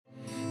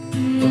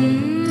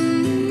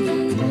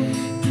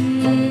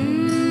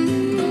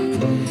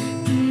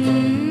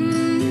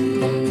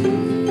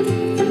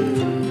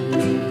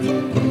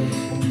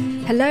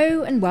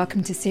and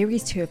welcome to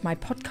Series 2 of my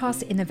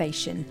podcast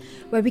Innovation,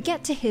 where we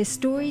get to hear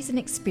stories and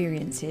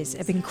experiences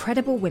of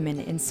incredible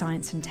women in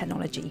science and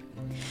technology.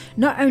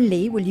 Not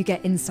only will you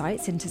get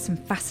insights into some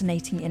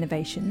fascinating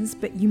innovations,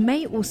 but you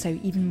may also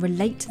even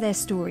relate to their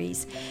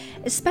stories,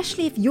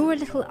 especially if you're a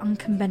little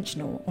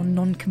unconventional or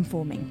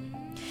non-conforming.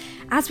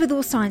 As with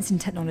all science and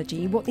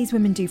technology, what these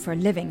women do for a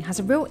living has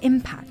a real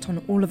impact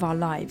on all of our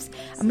lives,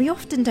 and we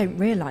often don't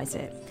realise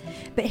it.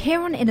 But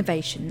here on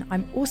Innovation,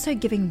 I'm also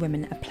giving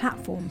women a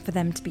platform for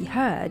them to be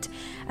heard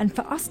and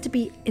for us to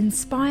be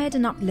inspired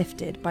and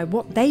uplifted by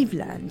what they've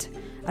learned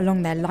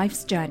along their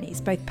life's journeys,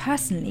 both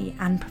personally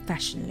and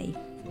professionally.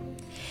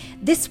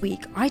 This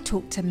week, I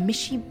talked to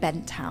Michi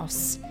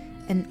Benthaus,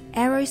 an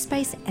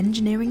aerospace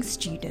engineering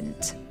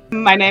student.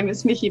 My name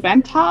is Michi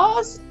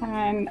Benthaus,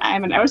 and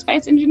I'm an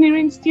aerospace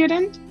engineering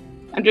student.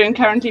 I'm doing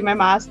currently my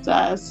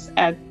master's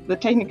at the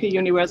Technical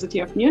University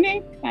of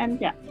Munich, and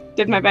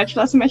did my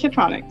bachelor's in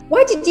mechatronics.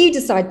 Why did you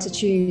decide to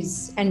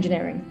choose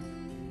engineering?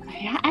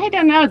 I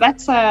don't know.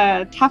 That's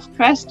a tough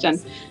question.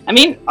 I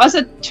mean, also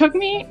it took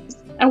me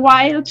a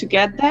while to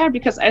get there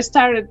because I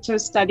started to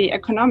study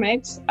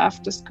economics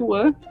after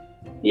school.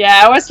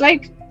 I was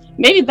like,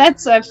 maybe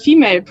that's a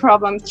female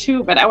problem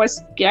too, but I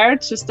was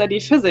scared to study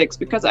physics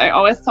because I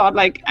always thought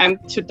like I'm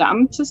too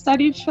dumb to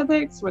study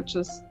physics, which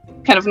is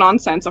kind of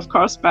nonsense, of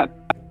course, but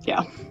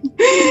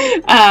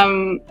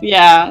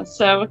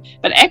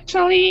but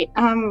actually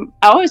I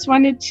always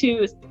wanted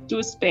to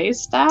do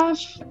space stuff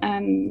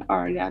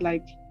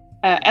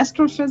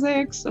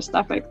astrophysics or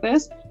stuff like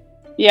this,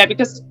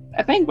 because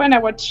I think when I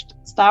watched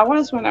Star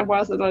Wars when I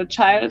was a little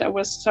child, I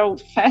was so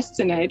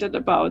fascinated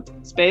about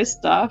space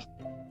stuff,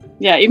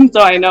 even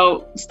though I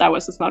know Star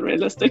Wars is not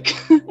realistic.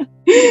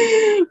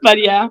 But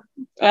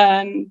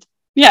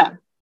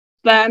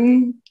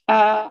then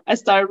I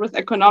started with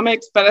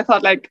economics, but I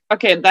thought like,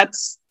 okay,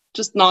 that's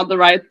just not the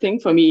right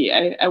thing for me.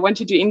 I want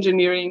to do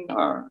engineering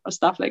or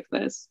stuff like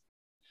this.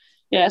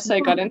 So I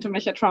got into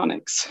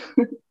mechatronics.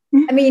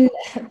 I mean,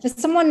 for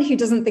someone who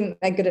doesn't think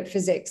they're good at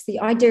physics, the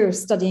idea of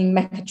studying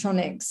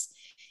mechatronics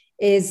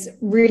is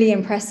really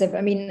impressive.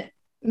 I mean,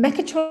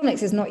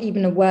 mechatronics is not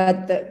even a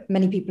word that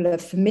many people are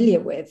familiar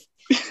with.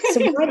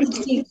 So why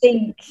did you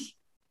think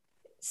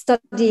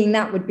studying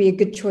that would be a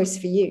good choice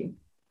for you?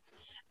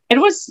 It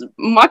was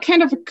more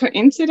kind of a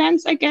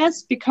coincidence, I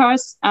guess,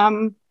 because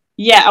I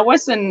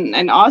was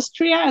in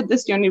Austria at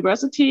this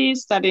university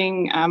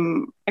studying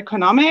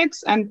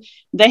economics, and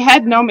they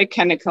had no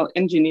mechanical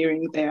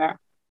engineering there.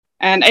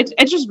 And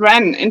I just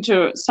ran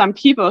into some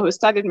people who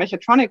studied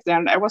mechatronics there,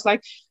 and I was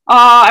like,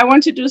 "Oh, I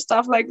want to do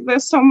stuff like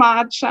this so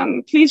much,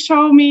 and please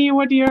show me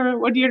what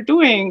you're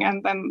doing."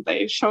 And then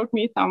they showed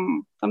me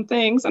some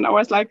things, and I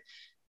was like,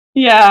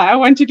 "I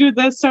want to do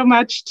this so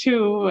much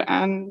too."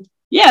 And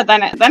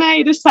then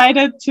I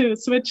decided to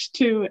switch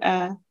to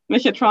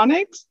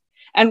mechatronics,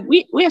 and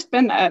we have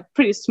been a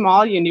pretty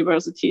small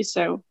university,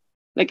 so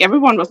like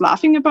everyone was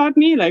laughing about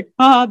me, like,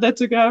 that's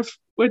a girl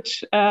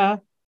which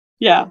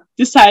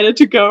decided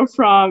to go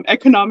from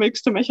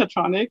economics to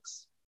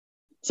mechatronics.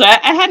 So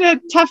I had a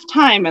tough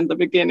time in the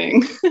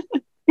beginning.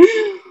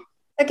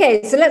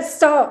 Okay, so let's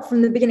start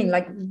from the beginning.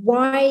 Like,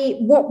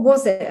 what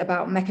was it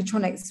about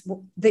mechatronics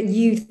that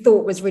you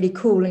thought was really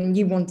cool and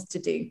you wanted to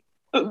do?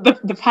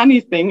 The funny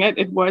thing,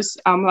 it was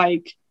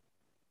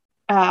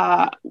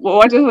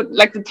what is it,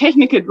 like the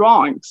technical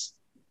drawings,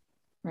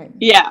 right?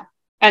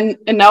 And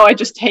now I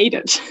just hate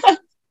it.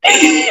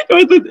 It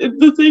was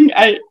the thing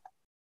I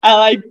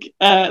like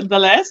the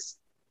less.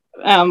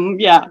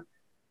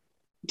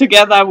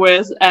 Together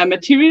with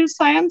material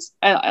science,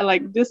 I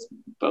like this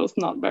both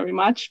not very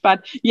much,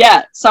 but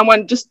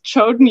someone just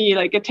showed me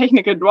like a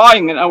technical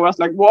drawing and I was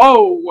like,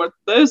 whoa,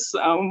 what's this?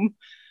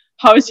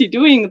 How is he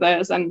doing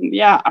this? And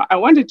I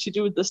wanted to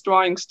do these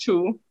drawings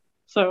too.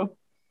 So,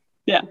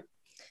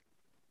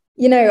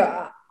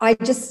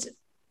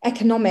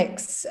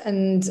 economics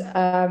and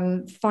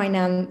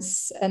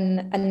finance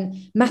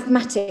and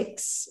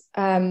mathematics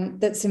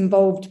that's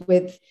involved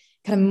with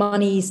kind of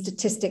money,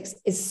 statistics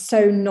is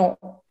so not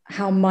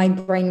how my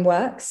brain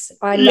works.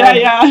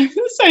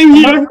 Same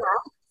here.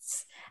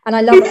 And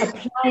I love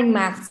applying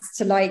maths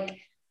to like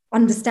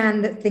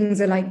understand that things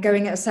are like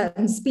going at a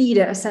certain speed,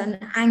 at a certain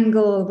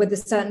angle, with a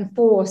certain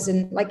force,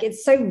 and like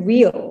it's so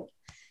real,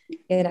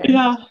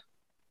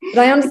 But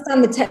I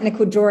understand the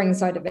technical drawing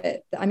side of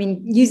it. I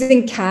mean,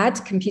 using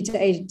CAD,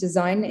 computer-aided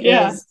design,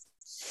 is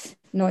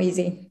not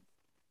easy.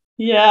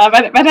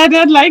 But I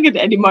don't like it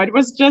anymore. It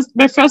was just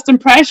my first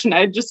impression.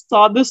 I just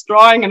saw this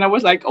drawing and I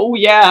was like,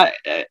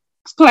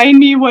 explain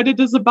me what it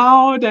is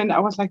about. And I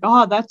was like,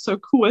 oh, that's so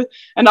cool.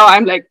 And now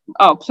I'm like,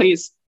 oh,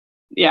 please.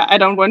 I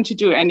don't want to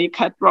do any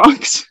CAD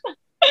drawings.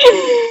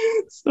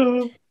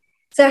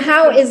 So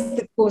how is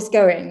the course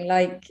going?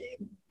 Like,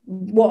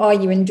 what are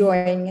you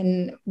enjoying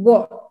and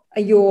what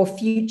are your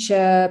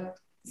future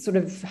sort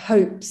of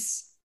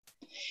hopes?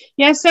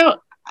 So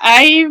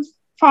I've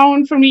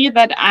found for me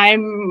that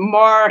I'm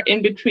more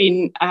in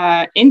between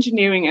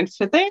engineering and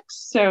physics.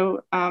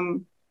 So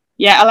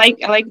I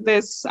like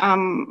this,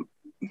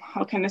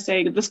 how can I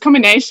say, this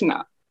combination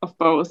of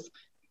both.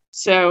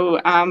 So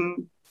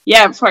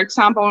yeah, for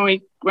example,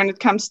 when it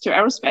comes to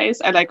aerospace,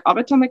 I like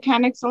orbital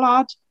mechanics a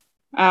lot.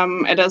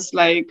 It is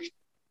like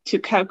to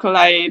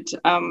calculate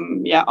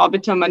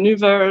orbital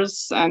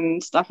maneuvers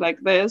and stuff like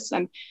this.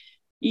 And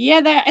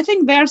yeah, I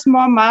think there's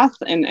more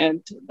math in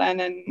it than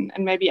in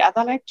maybe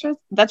other lectures.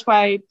 That's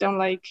why I don't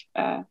like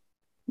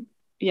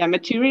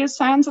material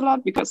science a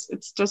lot, because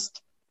it's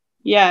just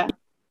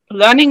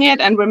learning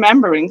it and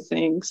remembering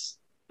things.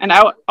 And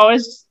I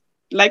always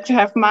like to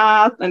have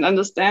math and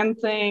understand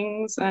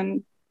things.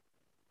 And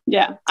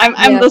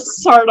I'm the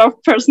sort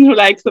of person who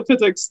likes the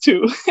physics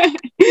too.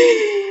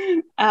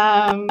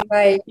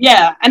 Right.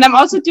 Yeah, and I'm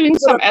also doing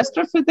some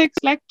astrophysics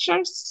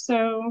lectures.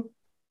 So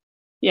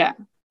yeah,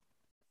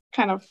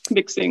 kind of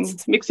mixing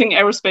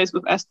aerospace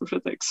with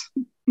astrophysics.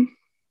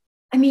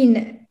 I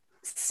mean,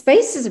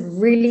 space is a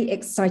really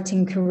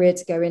exciting career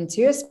to go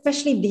into,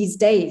 especially these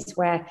days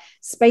where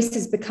space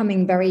is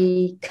becoming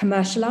very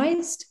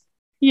commercialized.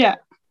 Yeah.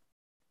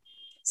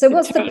 So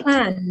what's the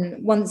plan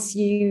once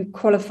you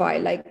qualify?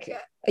 Like,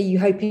 are you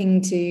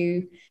hoping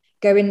to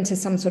go into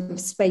some sort of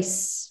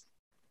space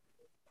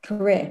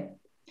career?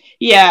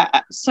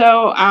 Yeah,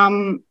 so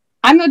I'm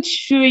not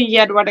sure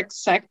yet what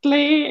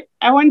exactly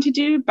I want to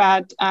do,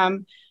 but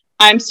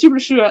I'm super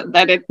sure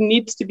that it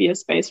needs to be a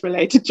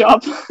space-related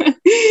job.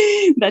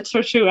 That's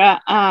for sure.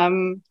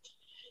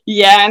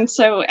 And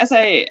so as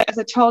I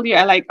told you,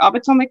 I like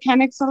orbital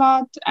mechanics a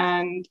lot.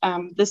 And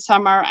this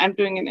summer, I'm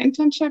doing an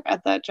internship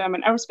at the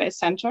German Aerospace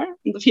Center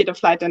in the field of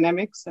flight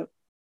dynamics, so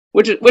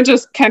which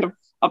is kind of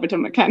orbital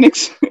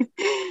mechanics.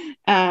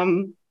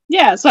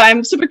 So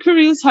I'm super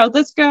curious how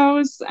this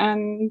goes.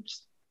 And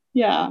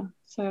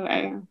so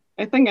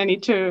I think I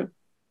need to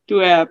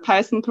do a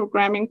Python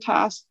programming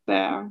task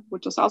there,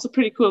 which is also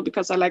pretty cool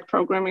because I like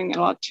programming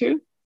a lot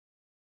too.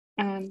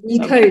 And you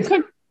code.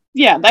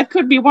 That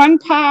could be one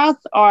path.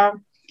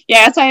 Or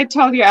as I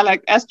told you, I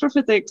like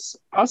astrophysics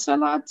also a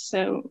lot.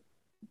 So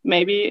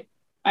maybe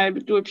I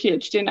would do a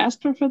PhD in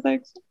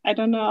astrophysics. I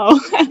don't know.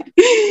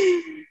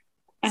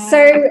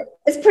 So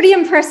it's pretty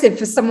impressive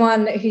for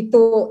someone who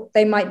thought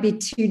they might be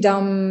too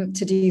dumb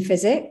to do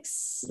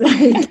physics.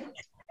 Like,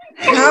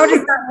 how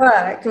does that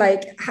work?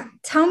 Like,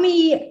 tell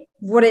me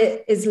what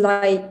it is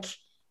like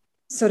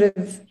sort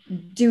of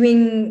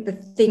doing the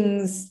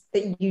things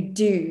that you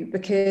do,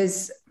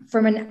 because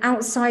from an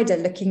outsider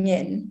looking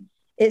in,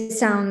 it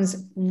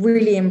sounds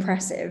really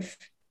impressive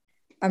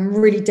and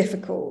really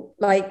difficult.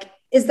 Like,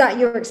 is that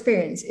your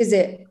experience? Is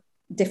it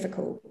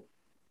difficult?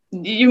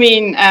 You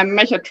mean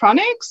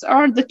mechatronics,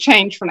 or the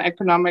change from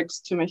economics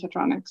to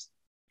mechatronics?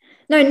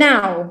 No,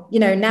 now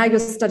you're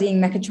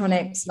studying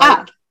mechatronics.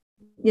 Like,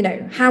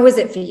 how is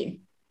it for you?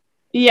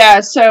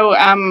 Yeah, so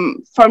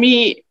for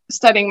me,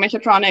 studying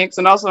mechatronics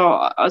and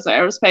also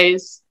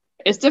aerospace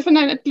is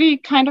definitely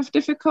kind of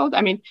difficult.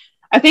 I mean,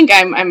 I think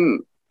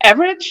I'm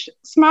average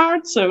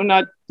smart, so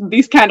not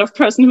this kind of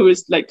person who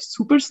is like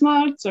super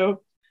smart.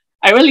 So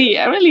I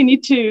really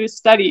need to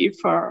study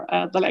for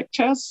the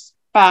lectures.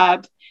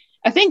 But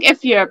I think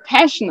if your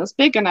passion is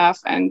big enough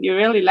and you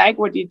really like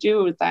what you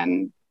do,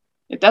 then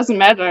it doesn't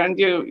matter, and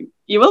you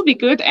will be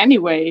good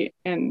anyway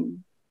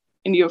in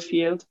your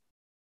field.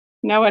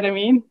 You know what I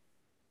mean?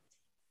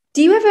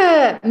 Do you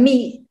ever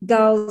meet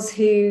girls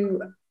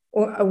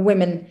or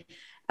women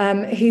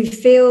who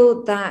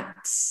feel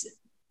that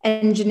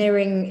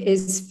engineering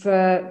is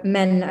for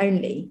men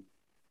only?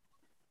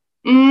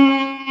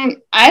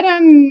 I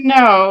don't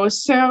know.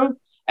 So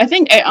I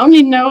think I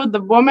only know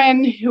the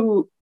woman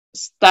who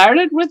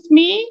started with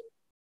me.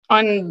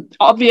 And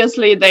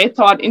obviously they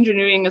thought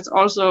engineering is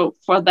also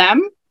for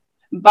them,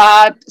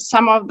 but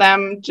some of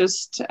them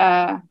just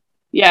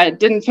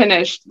didn't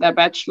finish their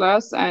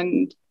bachelor's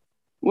and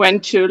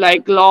went to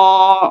like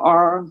law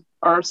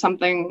or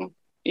something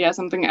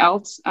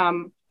else.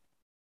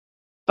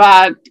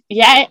 But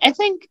I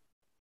think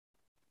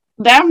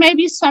there may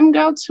be some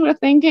girls who are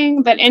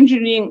thinking that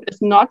engineering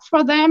is not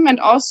for them.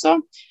 And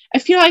also I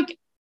feel like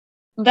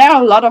there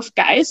are a lot of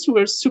guys who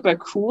are super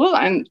cool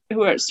and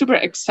who are super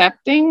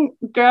accepting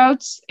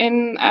girls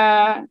in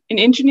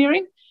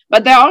engineering,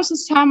 but there are also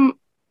some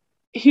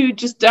who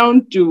just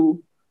don't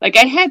do. Like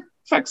I had,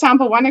 for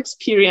example, one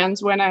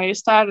experience when I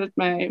started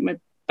my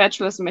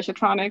bachelor's in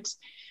mechatronics.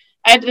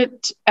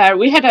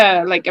 We had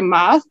a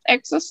math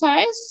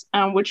exercise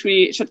which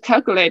we should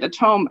calculate at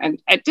home,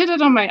 and I did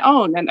it on my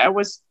own, and I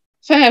was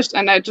finished,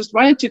 and I just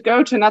wanted to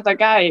go to another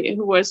guy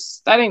who was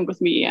studying with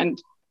me and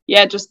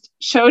just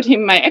showed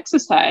him my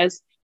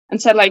exercise and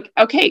said like,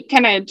 okay,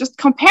 can I just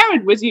compare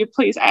it with you,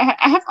 please? I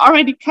have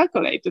already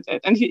calculated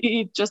it. And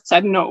he just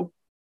said no.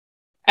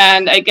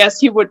 And I guess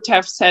he would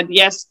have said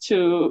yes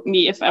to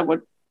me if I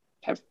would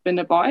have been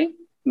a boy,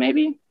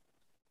 maybe.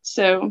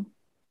 So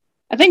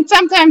I think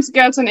sometimes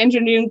girls in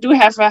engineering do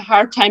have a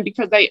hard time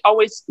because they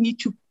always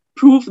need to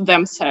prove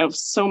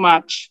themselves so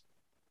much.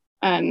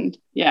 And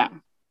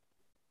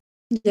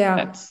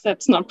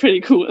that's not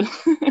pretty cool.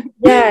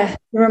 Yeah,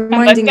 you're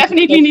reminding me.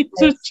 Definitely need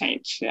to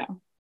change.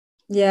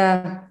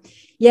 Yeah.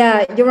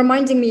 You're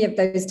reminding me of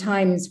those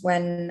times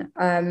when,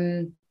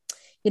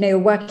 you're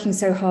working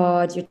so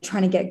hard, you're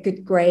trying to get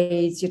good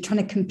grades, you're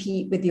trying to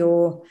compete with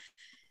your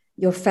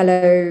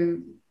fellow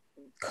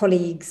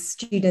colleagues,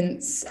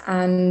 students,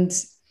 and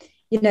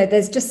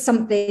there's just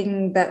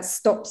something that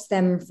stops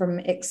them from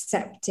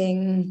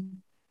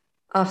accepting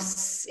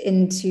us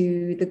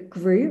into the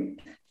group.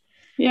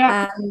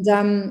 Yeah.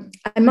 And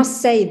I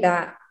must say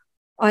that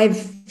I've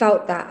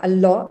felt that a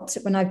lot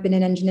when I've been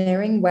in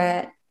engineering,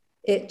 where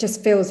it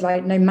just feels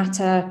like no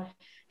matter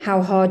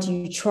how hard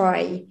you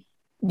try,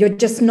 you're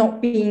just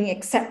not being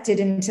accepted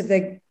into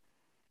the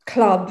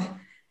club,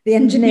 the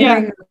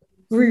engineering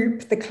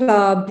group, the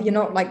club. You're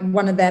not like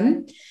one of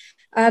them.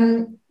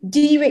 Do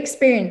you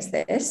experience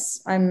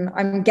this?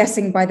 I'm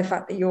guessing by the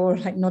fact that you're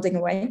like nodding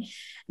away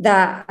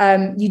that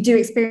you do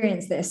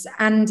experience this.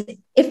 And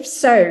if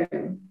so,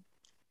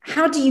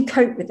 how do you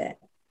cope with it?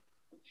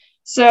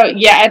 So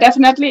yeah, I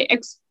definitely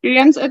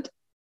experience it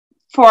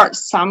for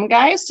some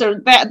guys. So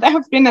there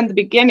have been in the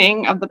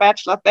beginning of the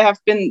bachelor, there have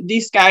been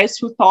these guys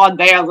who thought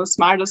they are the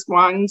smartest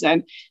ones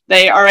and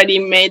they already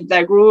made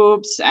their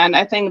groups. And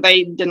I think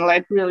they didn't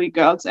let really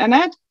girls in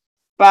it.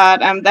 But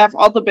there have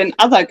also been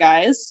other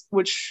guys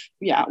which,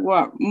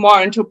 were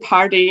more into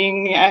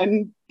partying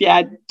and,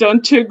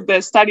 don't took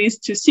the studies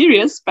too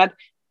serious. But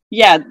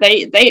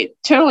they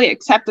totally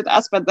accepted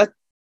us. But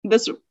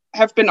this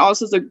have been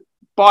also the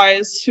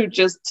boys who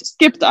just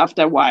skipped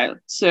after a while.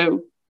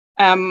 So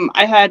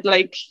I had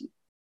like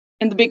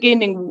in the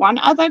beginning one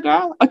other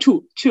girl or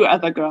two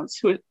other girls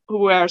who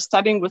were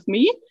studying with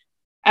me,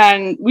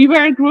 and we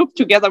were a group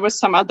together with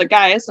some other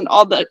guys, and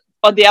all the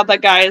other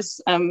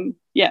guys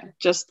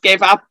just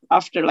gave up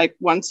after like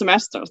one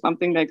semester or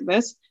something like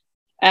this.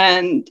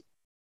 And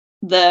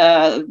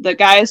the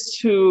guys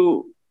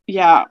who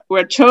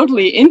were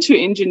totally into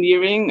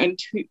engineering and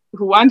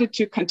who wanted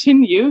to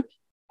continue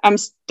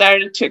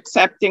started to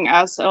accepting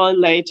us a little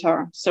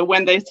later. So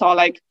when they saw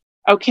like,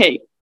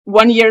 okay,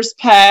 1 year's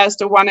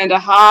passed or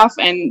 1.5,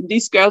 and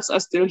these girls are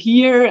still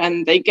here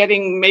and they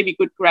getting maybe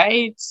good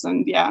grades,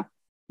 and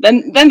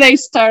then they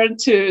started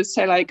to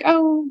say like,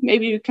 oh,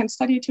 maybe we can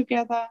study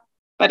together.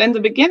 But in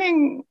the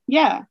beginning,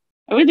 I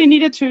really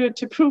needed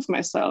to prove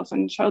myself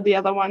and show the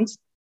other ones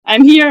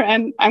I'm here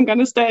and I'm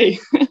gonna stay.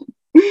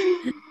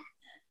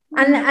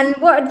 And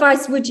what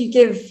advice would you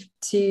give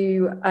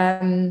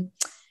to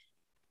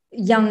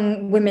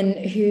young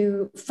women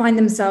who find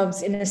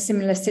themselves in a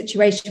similar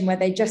situation where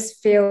they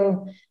just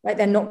feel like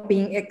they're not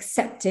being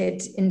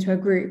accepted into a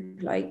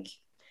group? Like,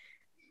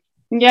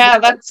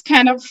 that's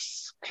kind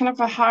of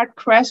a hard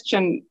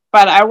question,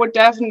 but I would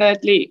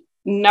definitely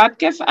not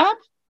give up.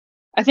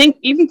 I think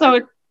even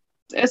though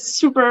it's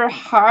super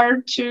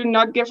hard to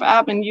not give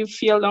up and you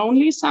feel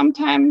lonely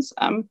sometimes,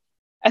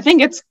 I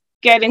think it's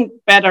getting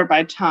better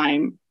by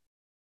time.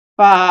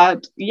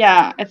 But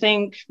I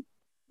think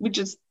we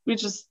just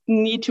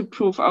need to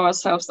prove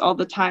ourselves all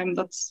the time.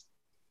 That's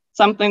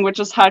something which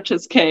is hard to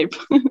escape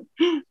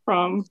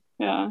from.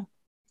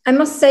 I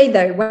must say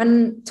though,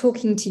 when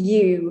talking to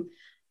you,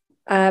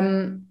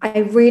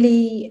 I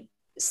really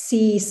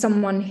see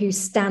someone who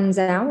stands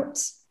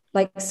out,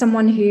 like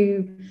someone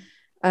who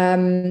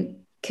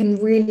can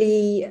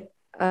really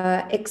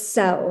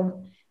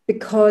excel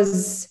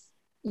because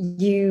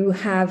you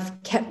have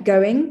kept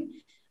going.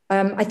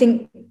 I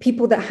think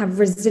people that have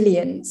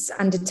resilience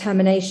and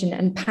determination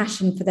and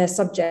passion for their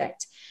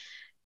subject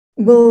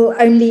will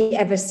only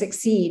ever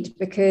succeed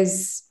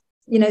because,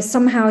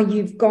 somehow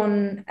you've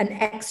gone an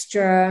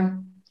extra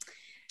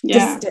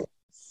distance.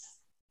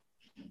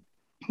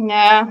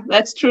 Yeah,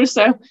 that's true.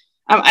 So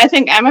I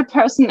think I'm a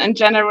person in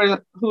general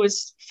who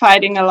is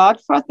fighting a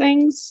lot for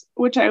things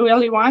which I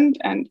really want.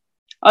 And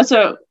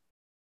also,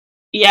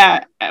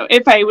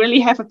 if I really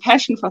have a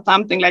passion for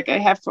something like I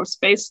have for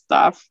space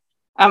stuff,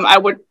 I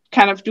would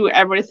kind of do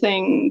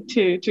everything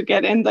to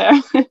get in there.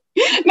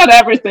 Not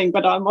everything,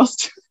 but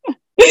almost.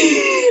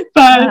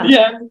 But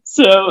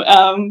so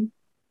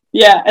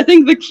I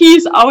think the key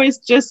is always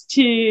just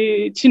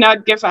to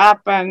not give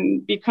up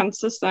and be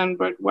consistent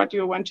with what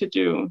you want to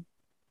do.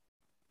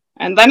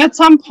 And then at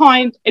some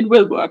point it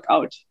will work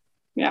out.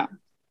 Yeah.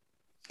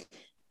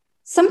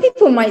 Some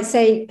people might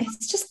say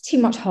it's just too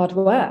much hard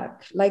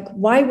work. Like,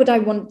 why would I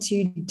want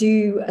to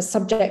do a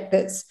subject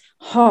that's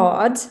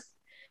hard,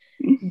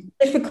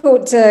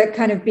 difficult to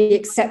kind of be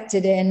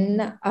accepted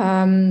in?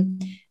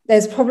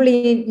 There's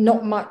probably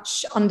not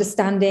much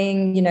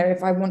understanding,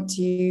 if I want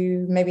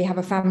to maybe have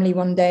a family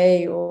one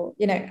day, or,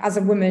 as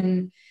a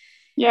woman,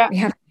 we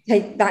have to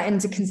take that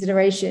into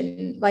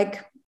consideration.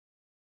 Like,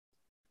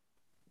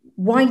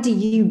 why do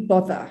you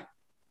bother?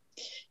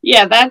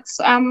 Yeah, that's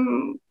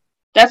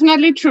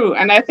definitely true.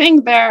 And I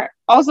think there are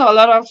also a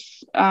lot of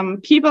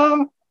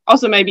people,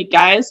 also maybe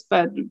guys,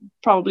 but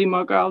probably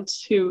more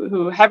girls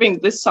who having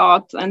this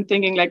thought and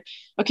thinking like,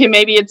 okay,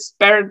 maybe it's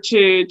better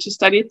to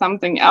study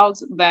something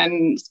else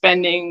than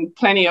spending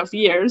plenty of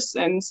years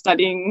and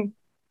studying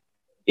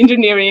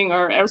engineering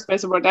or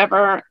aerospace or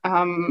whatever.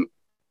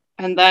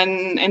 And then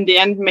in the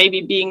end,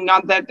 maybe being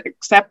not that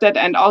accepted.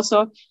 And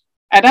also,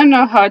 I don't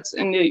know how it's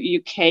in the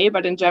UK,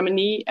 but in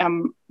Germany,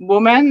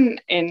 women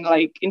in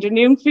like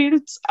engineering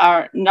fields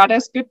are not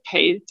as good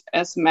paid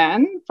as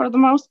men for the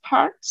most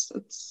part.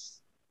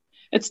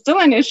 It's still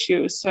an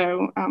issue.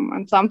 So,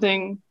 and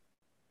something,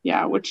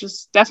 yeah, which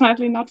is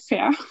definitely not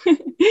fair.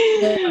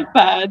 Yeah.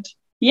 But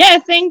yeah, I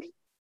think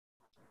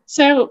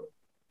so.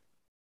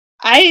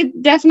 I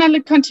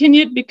definitely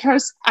continued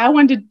because I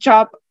want a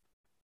job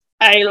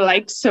I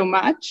like so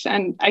much,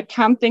 and I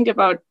can't think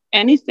about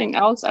anything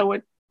else I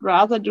would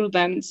rather do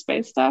than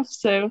space stuff.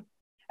 So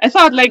I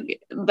thought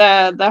like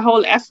the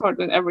whole effort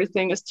and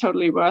everything is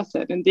totally worth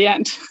it in the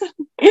end.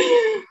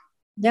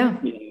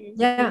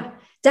 Yeah,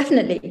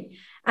 definitely.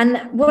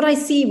 And what I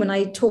see when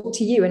I talk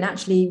to you, and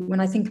actually when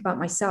I think about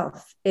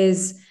myself,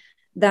 is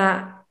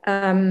that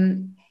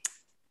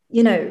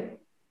you know,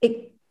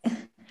 it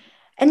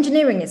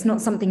engineering is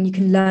not something you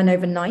can learn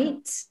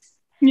overnight.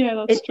 Yeah,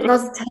 that's It true.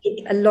 does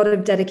take a lot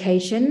of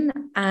dedication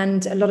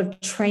and a lot of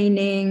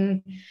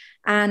training.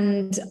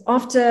 And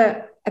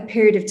after a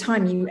period of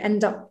time, you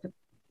end up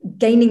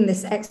gaining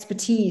this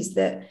expertise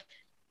that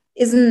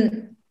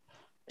isn't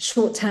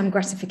short-term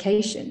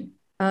gratification.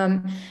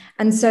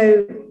 And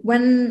so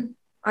when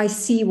I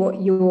see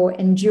what you're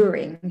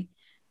enduring,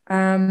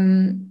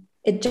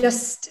 it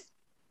just,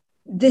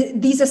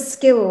 these are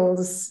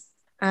skills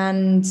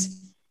and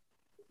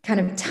kind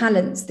of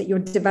talents that you're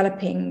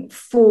developing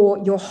for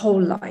your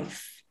whole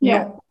life,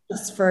 not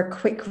just for a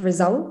quick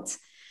result.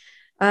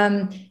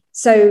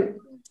 So,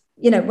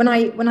 you know, when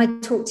I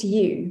talk to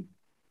you,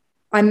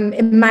 I'm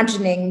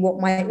imagining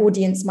what my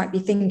audience might be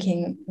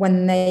thinking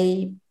when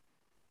they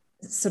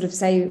sort of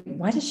say,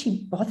 why does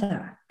she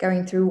bother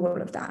going through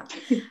all of that?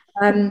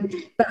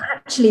 But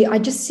actually, I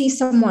just see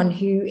someone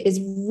who is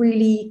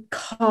really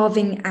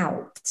carving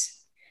out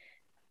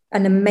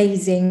an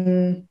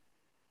amazing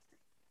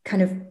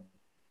kind of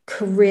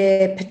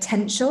career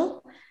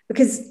potential.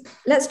 Because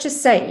let's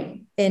just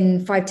say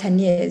in 5-10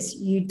 years,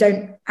 you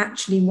don't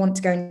actually want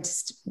to go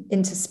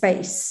into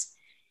space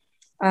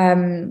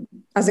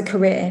as a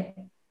career.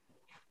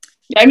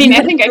 I mean,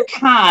 I think I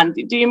can't.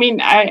 Do you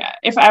mean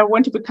if I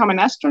want to become an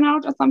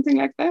astronaut or something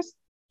like this?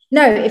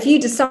 No, if you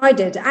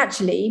decided,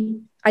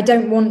 actually, I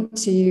don't want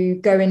to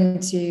go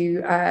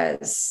into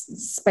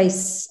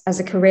space as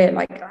a career,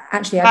 like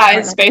actually,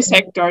 space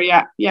sector,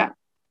 yeah.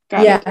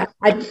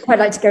 I'd quite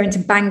like to go into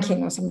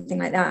banking or something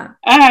like that.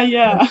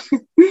 Yeah.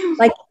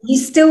 Like you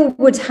still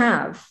would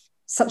have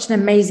such an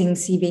amazing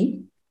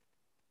CV.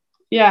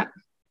 Yeah,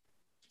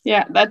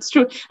 that's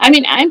true. I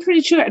mean, I'm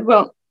pretty sure it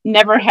will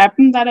never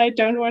happen that I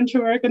don't want to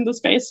work in the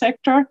space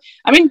sector.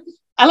 I mean,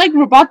 I like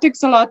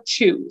robotics a lot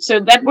too, so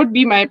that would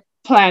be my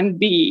plan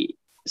B.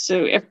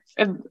 So if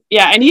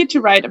I need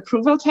to write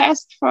approval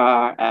test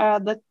for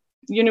the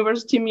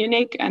University of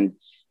Munich, and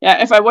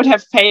if I would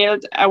have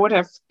failed, I would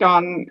have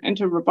gone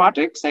into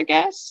robotics, I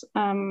guess.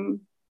 Or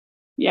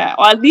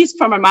at least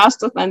for my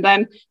master's, and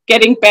then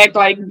getting back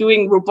like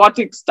doing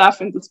robotic stuff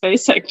in the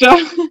space sector.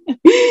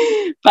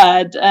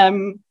 But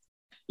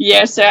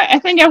so I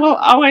think I will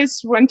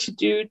always want to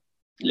do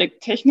like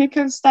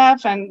technical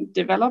stuff and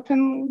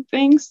developing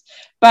things.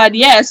 But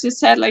as you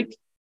said, like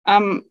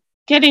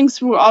getting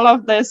through all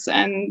of this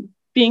and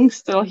being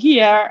still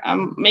here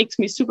makes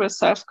me super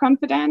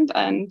self-confident.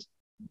 And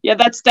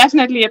that's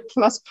definitely a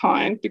plus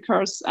point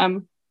because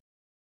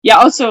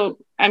also,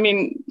 I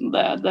mean,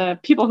 the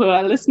people who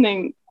are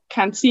listening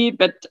can't see,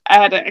 but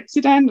I had an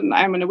accident and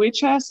I'm in a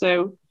wheelchair.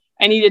 So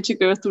I needed to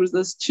go through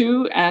this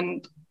too.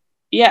 And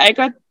I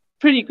got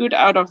pretty good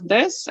out of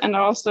this. And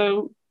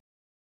also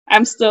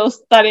I'm still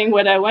studying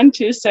what I want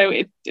to. So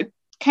it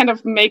kind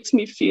of makes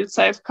me feel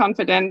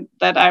self-confident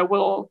that I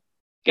will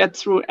get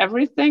through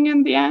everything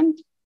in the end,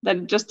 that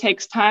it just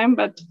takes time,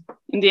 but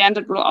in the end,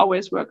 it will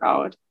always work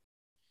out,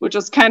 which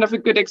is kind of a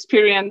good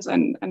experience.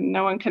 And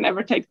no one can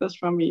ever take this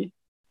from me.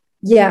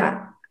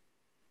 Yeah.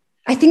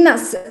 I think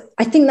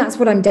that's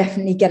what I'm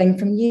definitely getting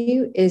from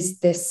you is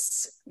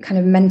this kind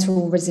of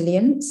mental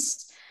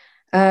resilience.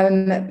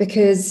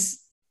 Because,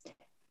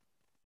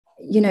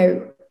 you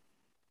know,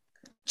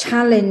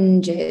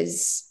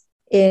 challenges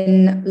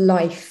in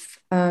life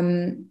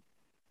can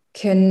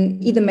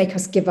either make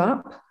us give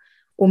up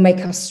or make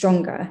us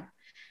stronger.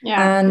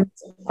 Yeah. And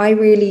I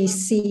really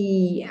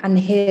see and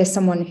hear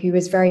someone who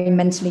is very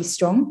mentally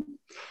strong.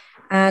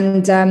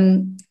 And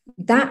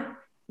that,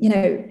 you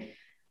know,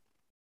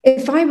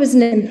 if I was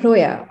an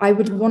employer, I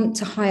would want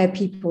to hire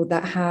people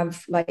that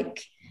have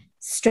like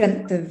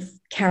strength of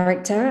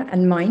character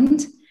and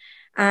mind.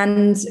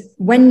 And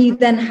when you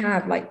then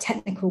have like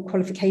technical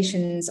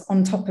qualifications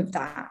on top of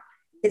that,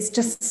 it's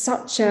just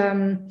such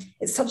a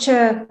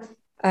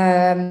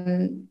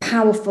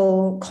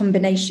powerful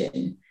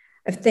combination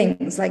of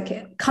things.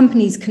 Like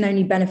companies can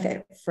only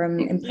benefit from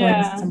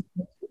employing someone.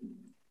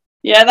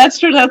 Yeah, that's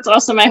true. That's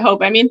also my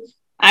hope. I mean,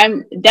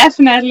 I'm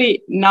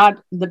definitely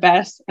not the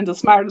best and the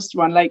smartest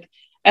one. Like,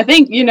 I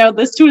think, you know,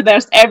 this too,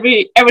 there's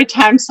every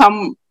time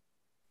some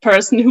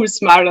person who's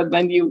smarter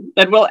than you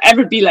that will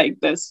ever be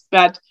like this.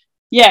 But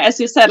as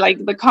you said,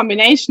 like the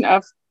combination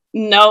of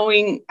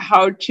knowing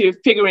how to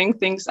figuring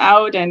things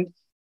out and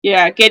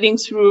getting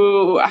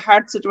through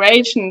hard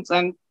situations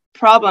and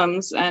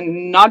problems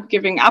and not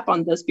giving up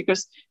on this.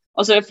 Because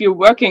also if you're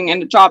working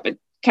in a job, it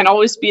can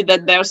always be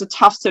that there's a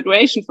tough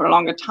situation for a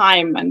longer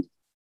time, and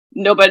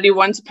nobody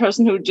wants a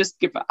person who just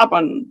give up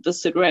on the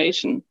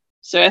situation.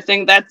 So I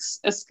think that's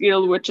a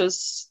skill which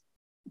is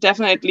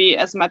definitely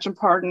as much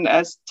important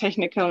as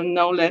technical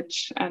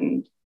knowledge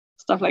and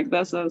stuff like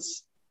this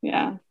is.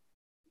 Yeah.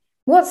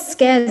 What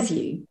scares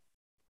you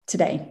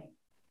today?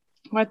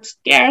 What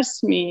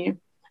scares me?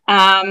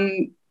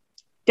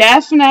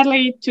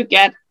 Definitely to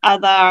get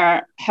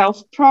other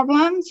health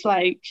problems.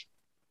 Like,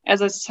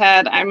 as I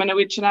said, I'm a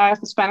Norwegian, I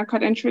have a spinal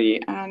cord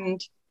injury,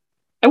 and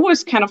it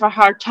was kind of a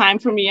hard time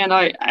for me. And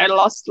I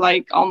lost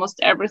like almost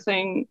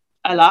everything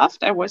I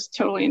loved. I was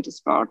totally into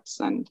sports,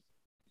 and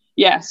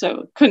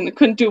so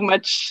couldn't do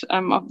much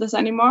of this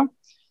anymore.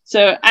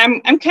 So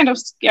I'm kind of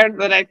scared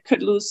that I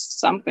could lose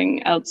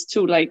something else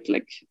too, like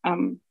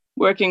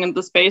working in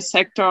the space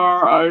sector,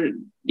 or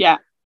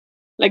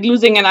like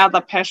losing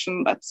another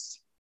passion. That's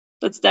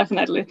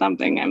definitely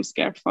something I'm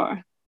scared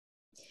for.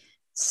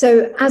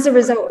 So as a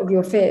result of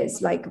your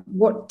fears, like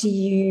what do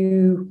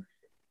you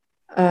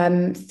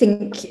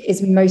think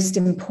is most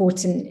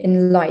important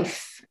in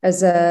life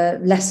as a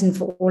lesson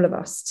for all of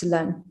us to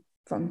learn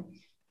from?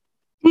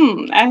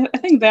 I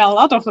think there are a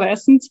lot of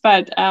lessons,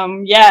 but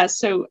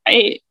so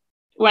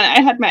when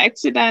I had my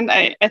accident,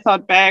 I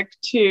thought back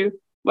to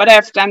what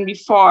I've done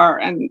before,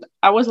 and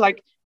I was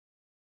like,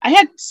 I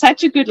had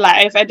such a good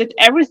life. I did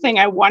everything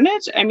I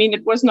wanted. I mean,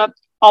 it was not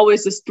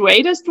always the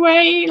straightest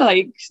way,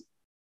 like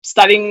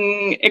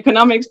studying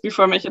economics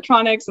before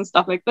mechatronics and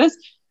stuff like this,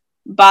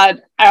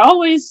 but I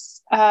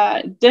always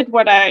did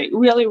what I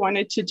really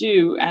wanted to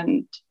do.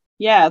 And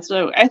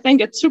so I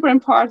think it's super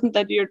important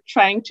that you're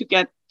trying to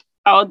get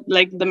out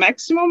like the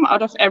maximum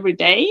out of every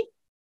day,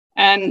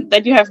 and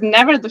that you have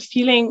never the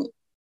feeling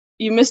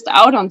you missed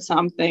out on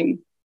something.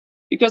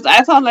 Because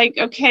I thought like,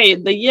 okay,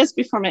 the years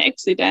before my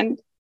accident,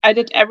 I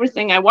did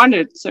everything I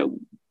wanted. So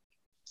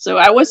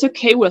I was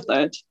okay with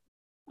it.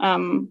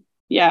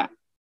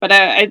 But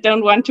I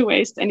don't want to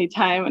waste any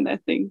time, and I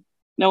think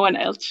no one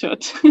else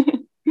should.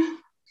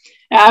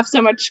 I have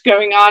so much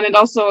going on, and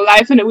also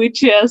life in a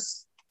wheelchair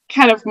is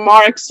kind of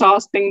more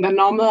exhausting than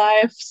normal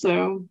life.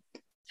 So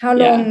how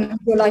long has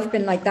your life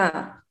been like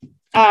that?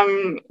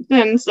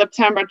 Since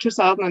September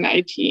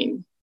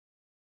 2018.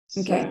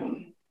 Okay.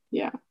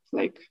 So,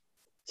 like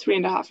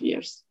 3.5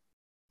 years,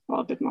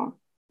 or a bit more.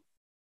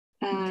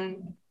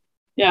 And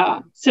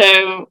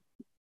so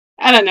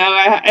I don't know.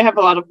 I have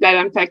a lot of blood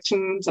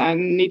infections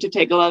and need to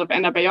take a lot of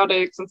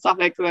antibiotics and stuff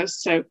like this.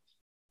 So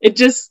it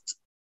just,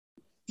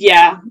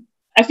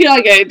 I feel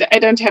like I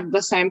don't have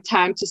the same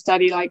time to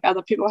study like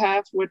other people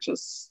have, which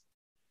is,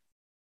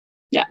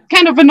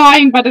 kind of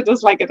annoying, but it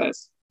is like it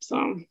is.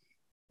 So,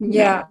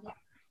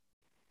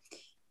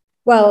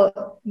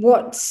 Well,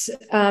 what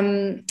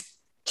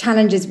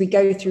challenges we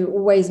go through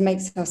always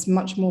makes us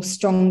much more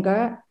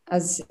stronger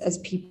as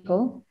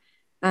people.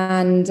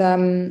 And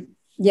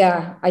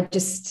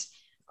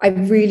I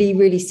really,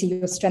 really see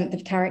your strength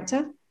of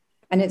character,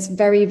 and it's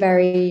very,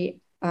 very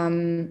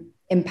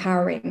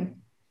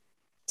empowering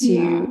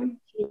to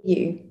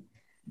you,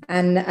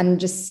 and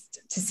just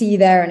to see you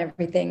there and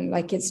everything.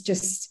 Like, it's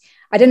just,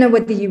 I don't know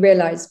whether you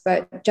realize,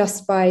 but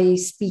just by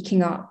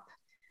speaking up,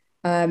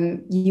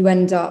 you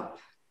end up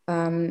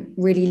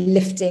really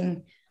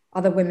lifting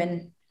other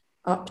women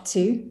up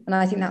too. And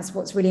I think that's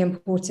what's really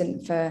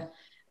important for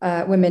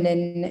women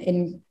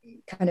in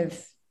kind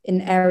of in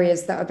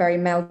areas that are very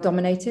male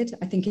dominated.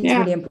 I think it's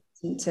really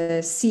important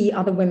to see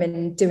other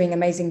women doing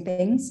amazing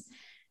things,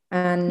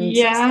 and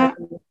so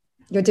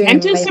you're doing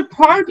and to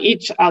support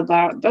each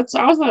other. That's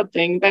also a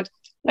thing, that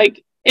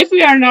like if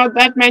we are not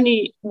that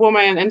many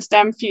women in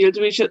STEM fields,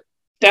 we should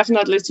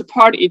definitely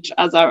support each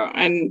other,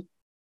 and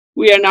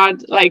we are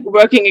not like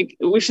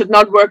we should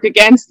not work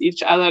against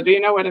each other. Do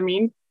you know what I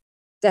mean?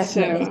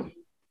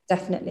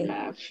 Definitely.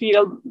 I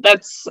feel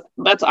that's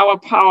our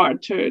power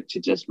to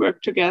just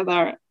work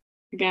together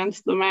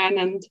against the men,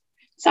 and at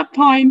some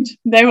point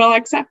they will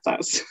accept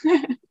us.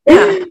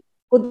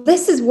 Well,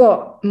 this is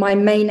what my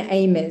main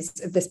aim is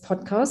of this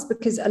podcast,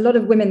 because a lot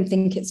of women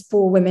think it's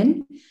for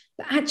women,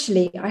 but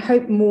actually I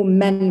hope more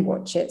men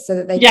watch it so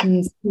that they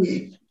can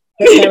see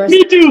that there are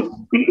Me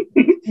too.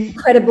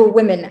 incredible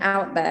women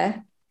out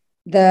there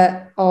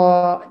that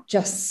are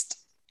just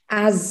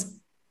as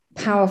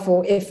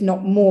powerful, if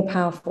not more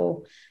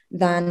powerful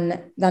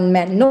than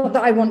men. Not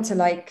that I want to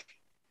like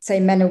say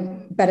men are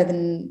better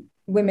than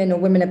women or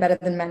women are better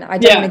than men. I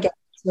don't want to get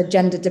into a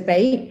gender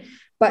debate,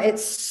 but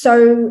it's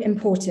so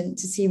important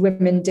to see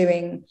women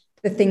doing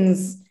the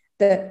things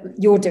that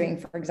you're doing,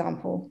 for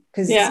example,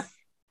 because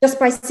just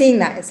by seeing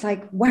that, it's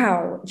like,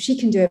 wow, if she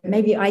can do it,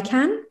 maybe I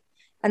can.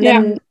 And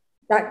then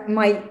that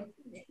might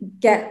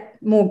get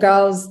more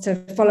girls to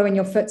follow in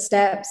your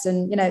footsteps.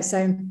 And,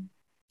 so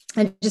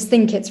I just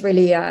think it's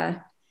really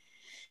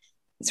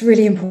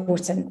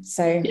important.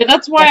 So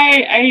that's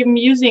why I'm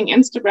using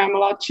Instagram a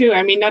lot too.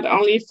 I mean, not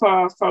only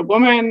for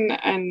women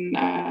and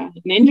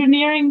in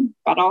engineering,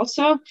 but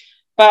also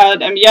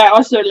But yeah, I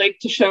also like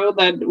to show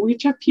that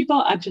WeChat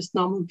people are just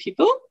normal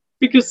people,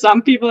 because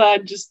some people are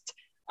just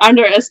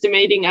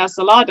underestimating us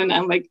a lot. And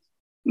I'm like,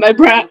 my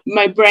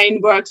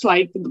brain works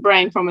like the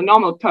brain from a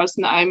normal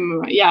person.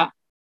 I'm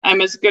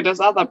as good as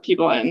other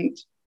people, and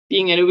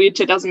being in a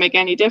wheelchair doesn't make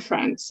any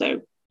difference.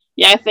 So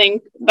yeah, I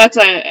think that's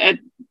a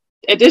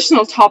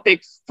additional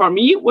topic for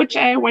me, which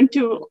I want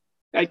to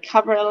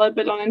cover a little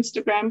bit on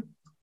Instagram.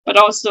 But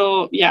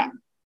also, yeah,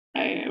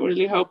 I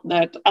really hope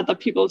that other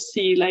people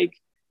see like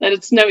that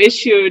it's no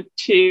issue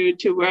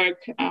to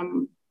work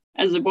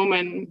as a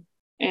woman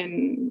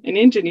in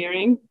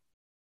engineering.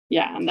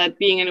 Yeah, and that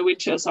being in a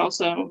wheelchair is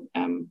also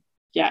a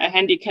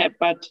handicap,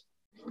 but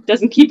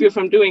doesn't keep you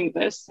from doing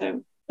this.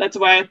 So that's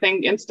why I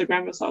think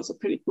Instagram is also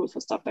pretty cool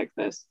for stuff like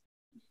this.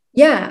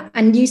 Yeah,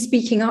 and you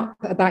speaking up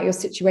about your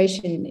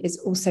situation is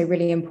also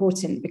really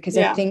important, because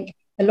I think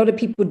a lot of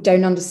people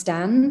don't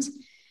understand,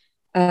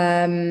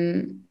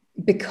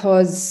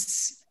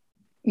 because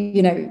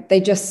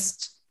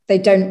they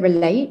don't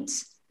relate.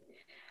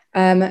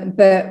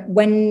 But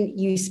when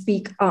you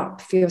speak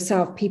up for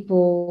yourself,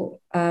 people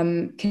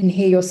can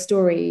hear your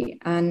story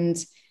and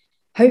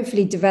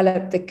hopefully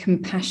develop the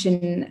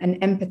compassion and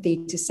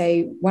empathy to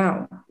say,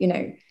 wow,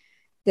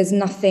 there's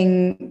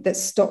nothing that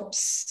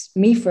stops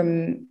me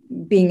from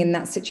being in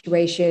that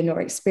situation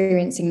or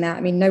experiencing that.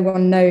 I mean, no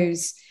one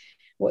knows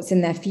what's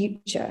in their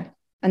future.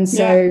 And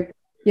so,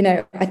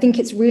 I think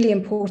it's really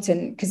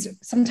important, because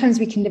sometimes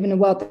we can live in a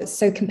world that's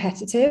so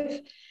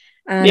competitive,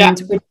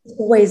 and we're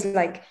always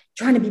like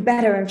trying to be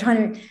better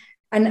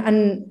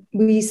and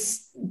we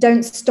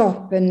don't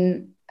stop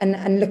and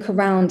look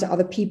around at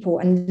other people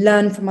and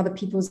learn from other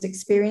people's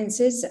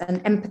experiences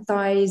and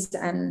empathize.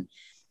 And,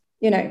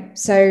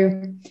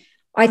 so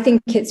I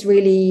think it's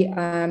really,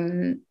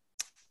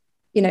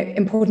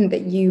 important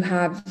that you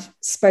have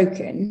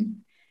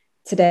spoken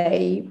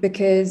today,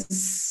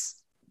 because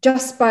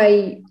just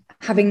by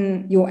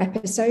having your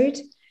episode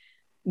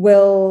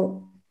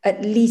will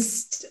at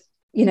least,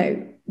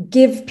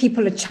 give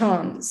people a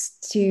chance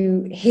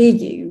to hear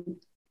you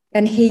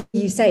and hear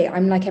you say,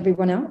 I'm like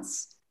everyone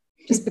else.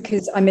 Just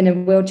because I'm in a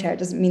wheelchair, it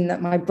doesn't mean that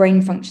my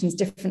brain functions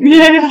differently.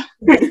 Yeah.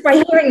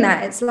 By hearing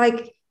that, it's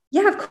like,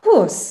 yeah, of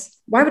course.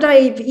 Why would I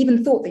have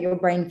even thought that your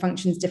brain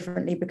functions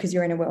differently because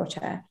you're in a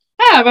wheelchair?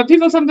 Yeah, but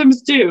people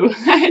sometimes do.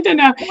 I don't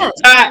know.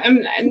 Yeah.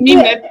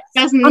 It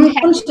doesn't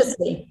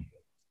unconsciously.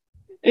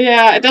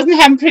 It doesn't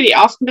happen pretty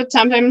often, but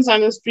sometimes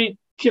on the street,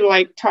 people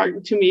like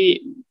talking to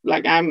me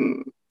like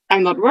I'm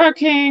not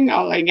working,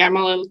 or like I'm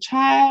a little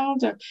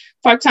child.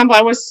 For example,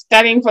 I was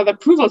studying for the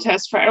approval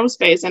test for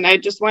aerospace, and I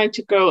just wanted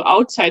to go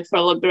outside for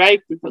a little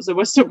break because it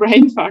was so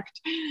brain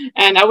fucked.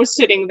 And I was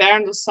sitting there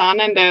in the sun,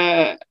 and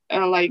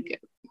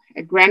like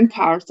a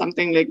grandpa or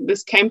something like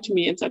this came to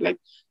me and said like,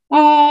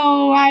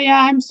 "Oh,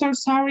 I'm so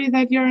sorry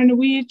that you're in a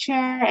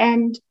wheelchair,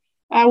 and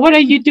what are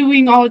you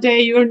doing all day?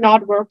 You're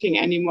not working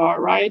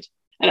anymore, right?"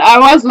 And I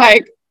was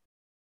like,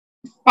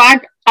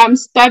 fuck, I'm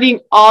studying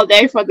all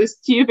day for this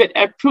stupid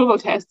approval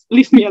test.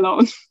 Leave me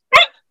alone.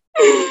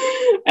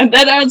 And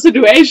that are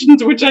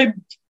situations which I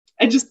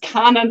just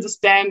can't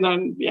understand.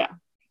 And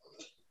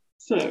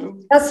so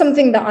that's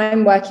something that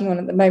I'm working on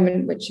at the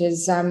moment, which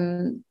is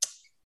I'm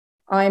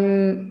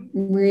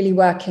really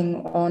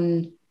working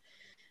on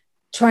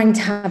trying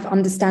to have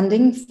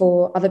understanding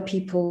for other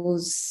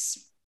people's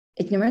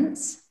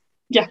ignorance.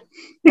 Yeah.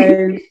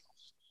 So,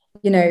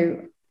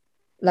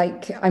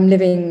 like I'm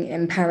living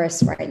in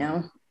Paris right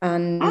now,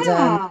 and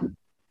and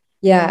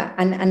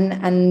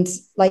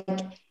like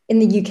in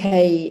the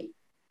UK,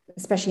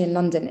 especially in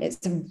London,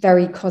 it's a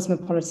very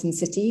cosmopolitan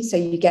city. So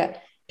you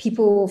get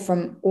people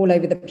from all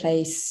over the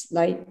place,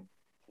 like,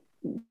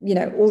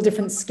 all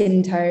different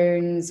skin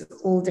tones,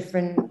 all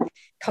different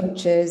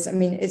cultures. I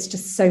mean, it's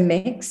just so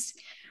mixed.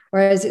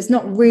 Whereas it's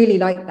not really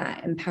like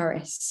that in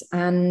Paris.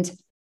 And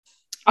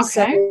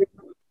so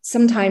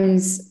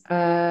sometimes,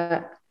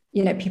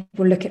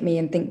 people look at me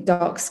and think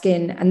dark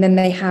skin, and then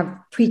they have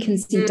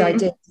preconceived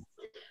ideas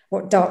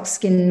what dark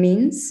skin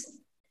means.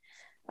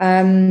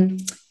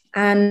 And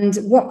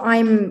what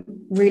I'm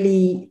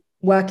really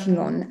working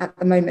on at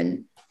the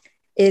moment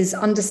is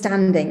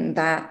understanding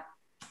that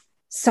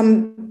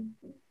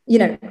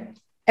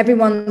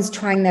everyone's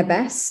trying their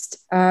best.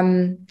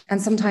 And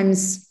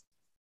sometimes,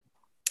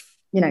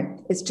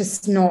 it's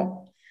just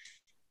not,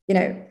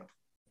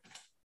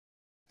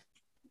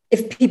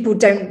 if people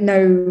don't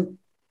know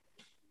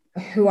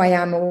who I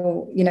am,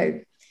 or,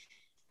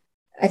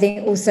 I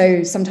think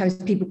also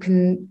sometimes people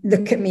can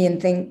look at me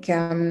and think,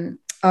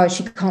 oh,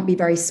 she can't be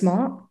very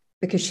smart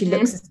because she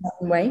looks a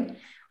certain way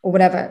or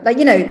whatever. Like,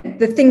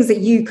 the things that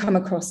you come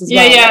across as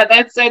well. Yeah,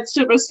 that's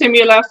super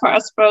similar for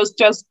us both,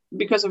 just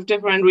because of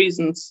different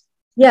reasons.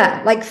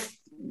 Yeah, like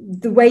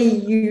the way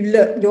you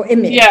look, your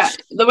image. Yeah,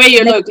 the way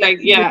you look, like,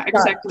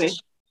 exactly.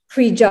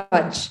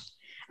 Prejudge.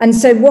 And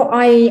so what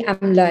I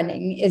am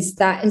learning is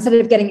that instead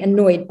of getting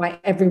annoyed by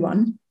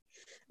everyone,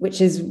 which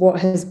is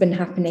what has been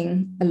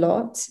happening a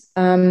lot,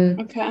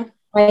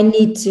 I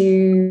need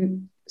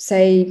to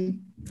say,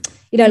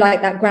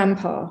 like that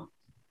grandpa,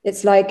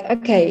 It's like,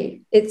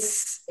 okay,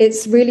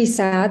 it's really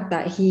sad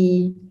that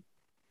he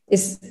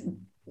is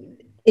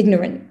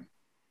ignorant,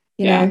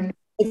 you know.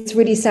 It's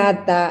really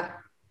sad that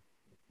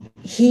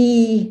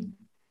he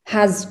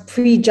has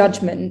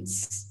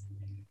prejudgments.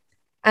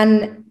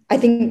 And I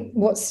think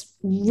what's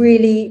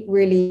really,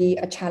 really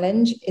a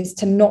challenge is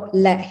to not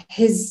let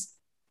his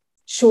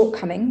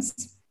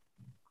shortcomings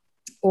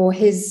or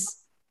his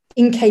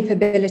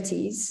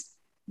incapabilities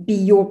be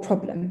your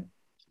problem.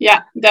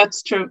 Yeah,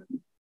 that's true.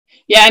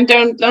 Yeah, and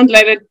don't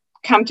let it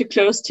come too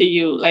close to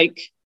you. Like,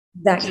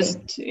 exactly.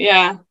 Just,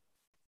 yeah,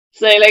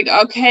 say like,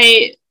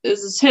 okay,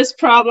 this is his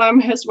problem,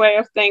 his way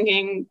of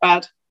thinking,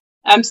 but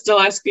I'm still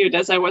as good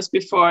as I was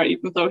before,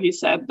 even though he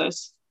said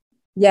this.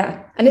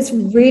 Yeah, and it's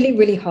really,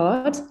 really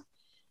hard.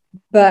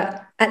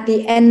 But at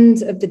the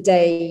end of the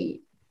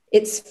day,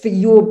 it's for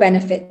your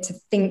benefit to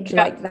think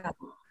like that,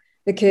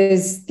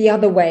 because the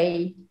other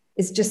way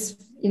is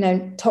just, you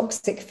know,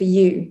 toxic for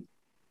you,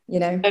 you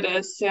know. It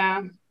is,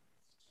 yeah.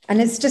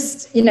 And it's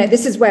just, you know,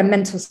 this is where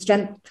mental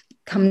strength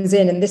comes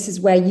in. And this is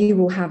where you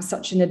will have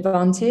such an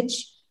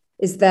advantage,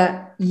 is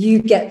that you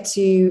get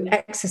to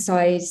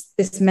exercise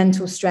this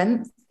mental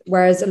strength,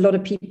 whereas a lot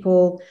of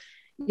people,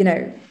 you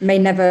know, may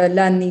never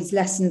learn these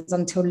lessons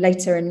until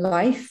later in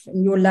life,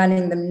 and you're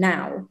learning them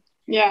now.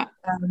 Yeah.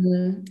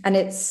 And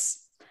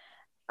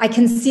I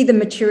can see the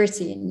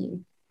maturity in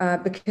you.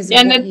 Because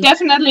and it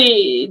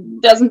definitely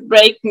doesn't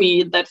break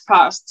me that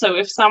fast. So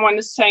if someone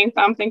is saying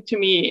something to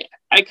me,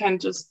 I can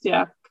just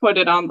put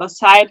it on the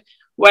side,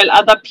 while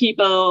other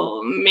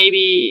people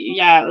maybe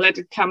let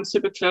it come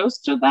super close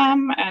to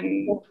them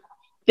and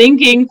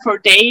thinking for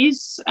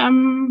days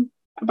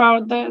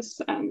about this.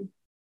 And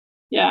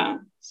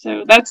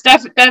so that's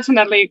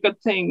definitely a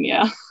good thing.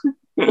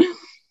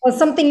 Well,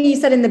 something you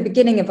said in the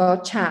beginning of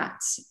our chat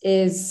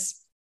is,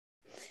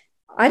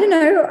 I don't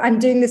know, I'm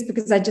doing this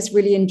because I just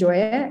really enjoy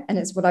it and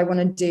it's what I want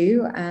to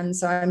do. And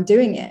so I'm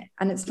doing it.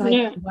 And it's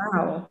like,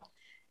 wow,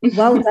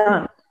 well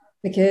done.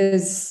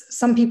 Because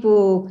some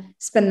people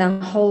spend their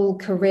whole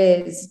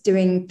careers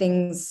doing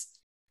things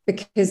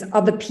because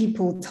other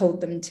people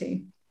told them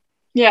to.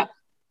 Yeah.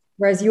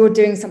 Whereas you're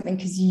doing something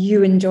because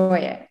you enjoy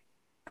it.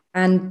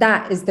 And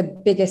that is the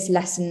biggest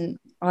lesson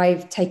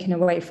I've taken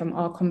away from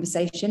our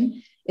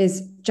conversation,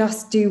 is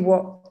just do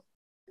what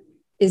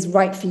is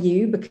right for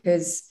you,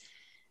 because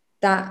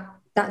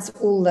that's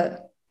all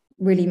that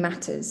really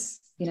matters,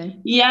 you know.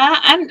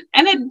 And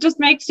it just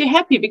makes you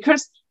happy,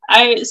 because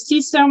I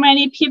see so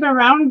many people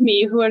around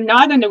me who are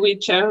not in a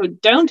wheelchair, who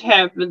don't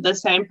have the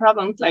same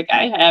problems like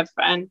I have,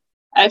 and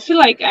I feel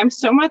like I'm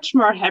so much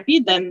more happy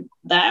than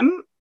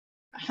them.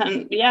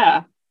 And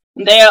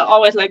they are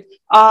always like,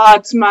 oh,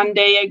 it's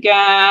Monday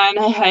again,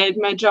 I hate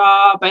my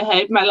job, I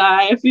hate my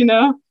life, you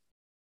know.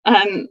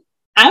 And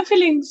I'm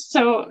feeling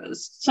so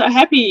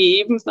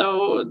happy, even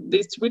though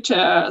this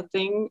wheelchair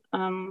thing,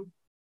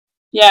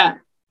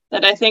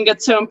 that I think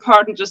it's so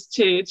important just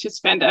to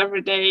spend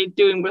every day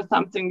doing with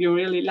something you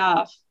really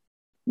love.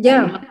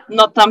 Yeah.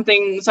 Not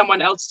something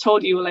someone else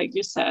told you, like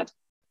you said.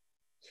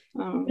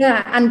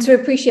 And to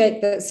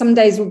appreciate that some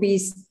days will be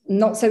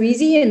not so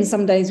easy and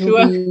some days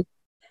will be,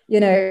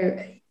 you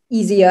know,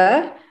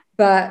 easier.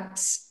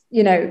 But,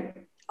 you know,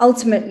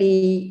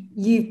 ultimately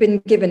you've been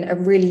given a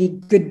really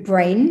good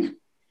brain,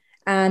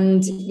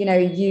 and, you know,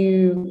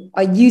 you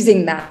are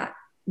using that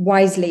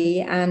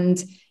wisely,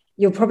 and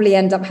you'll probably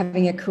end up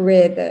having a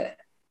career that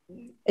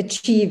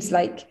achieves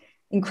like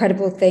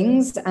incredible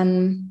things.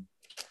 And,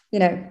 you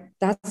know,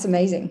 that's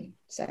amazing.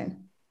 So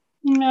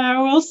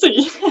we'll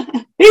see.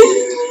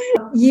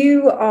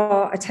 You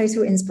are a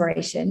total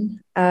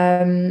inspiration.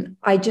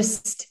 It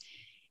just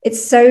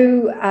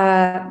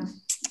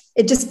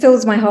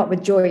fills my heart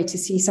with joy to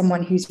see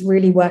someone who's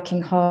really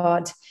working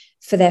hard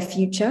for their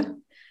future.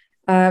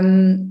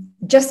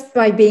 Just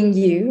by being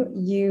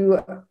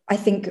you, I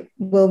think,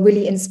 will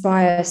really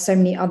inspire so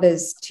many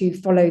others to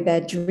follow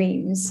their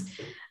dreams.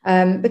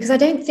 Because I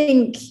don't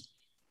think,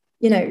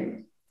 you know,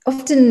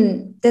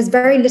 often there's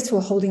very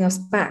little holding us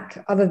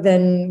back other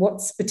than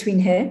what's between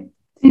here.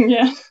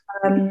 Yeah.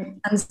 And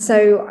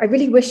so I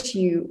really wish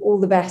you all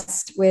the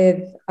best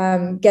with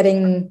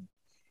getting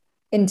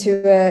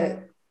into a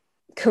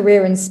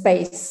career in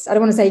space. I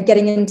don't want to say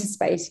getting into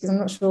space, because I'm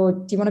not sure.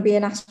 Do you want to be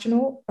an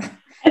astronaut?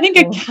 I think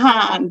I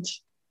can't.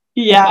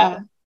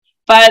 Yeah.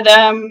 But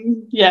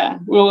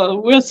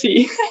we'll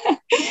see.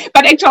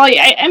 But actually,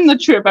 I am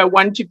not sure if I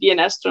want to be an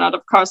astronaut.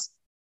 Of course,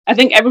 I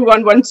think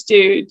everyone wants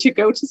to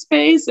go to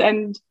space,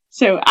 and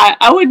so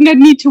I would not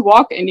need to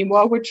walk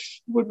anymore,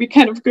 which would be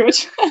kind of good.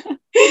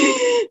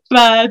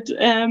 But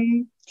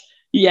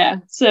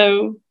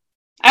so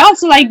I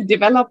also like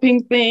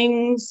developing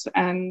things,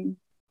 and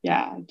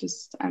I'm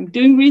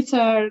doing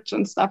research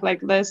and stuff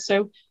like this.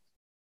 So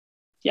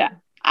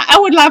I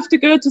would love to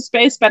go to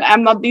space, but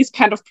I'm not this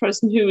kind of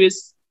person who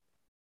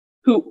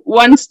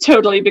wants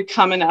totally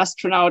become an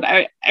astronaut.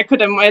 I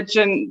could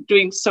imagine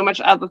doing so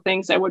much other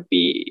things I would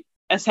be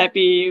as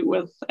happy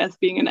with as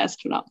being an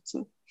astronaut.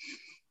 So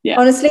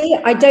honestly,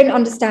 I don't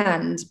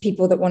understand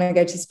people that want to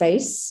go to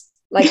space.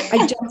 Like,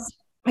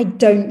 I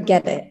don't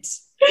get it.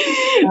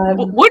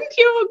 Wouldn't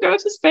you go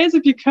to space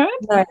if you could?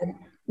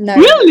 No.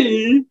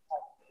 Really?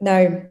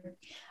 No.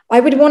 I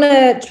would want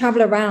to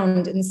travel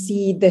around and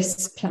see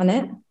this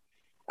planet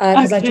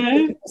because I just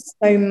think there's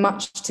so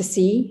much to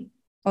see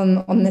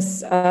on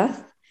this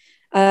Earth.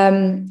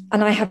 And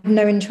I have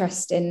no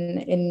interest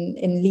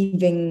in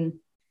leaving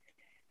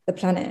the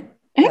planet.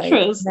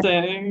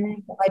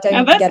 Interesting. I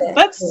don't get it.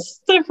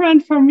 That's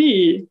different for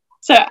me.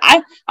 So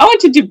I want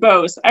to do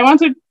both. I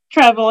want to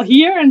travel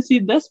here and see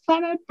this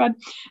planet, but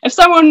if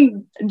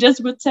someone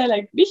just would say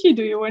like, Vichy,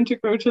 do you want to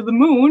go to the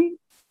moon?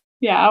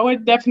 Yeah, I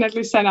would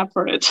definitely sign up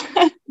for it.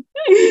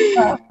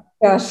 Oh,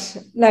 gosh,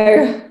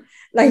 no.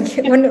 Like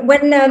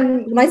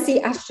when I see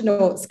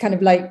astronauts kind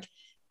of like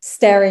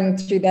staring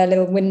through their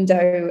little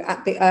window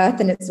at the Earth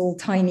and it's all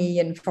tiny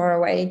and far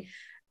away,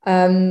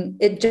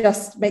 it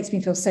just makes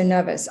me feel so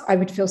nervous. I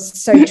would feel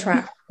so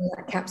trapped in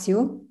that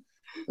capsule.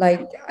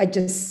 Like I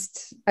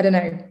don't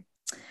know.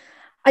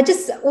 I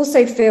just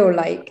also feel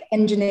like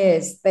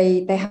engineers,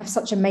 they have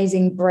such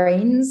amazing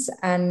brains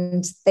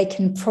and they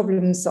can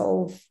problem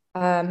solve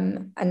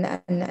and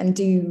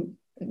do,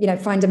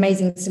 find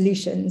amazing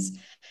solutions.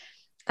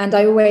 And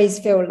I always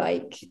feel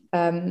like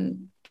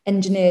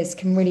engineers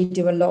can really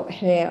do a lot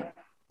here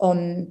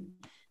on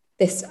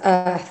this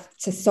Earth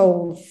to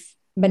solve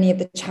many of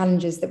the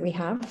challenges that we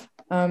have.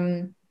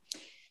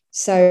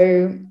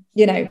 So,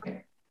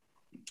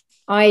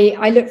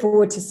 I look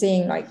forward to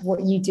seeing like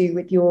what you do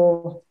with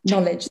your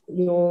knowledge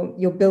that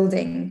you're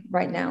building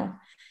right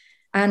now.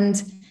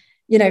 And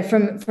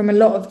from a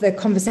lot of the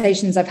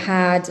conversations I've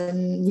had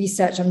and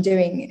research I'm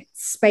doing,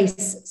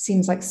 space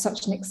seems like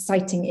such an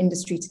exciting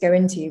industry to go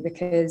into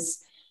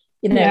because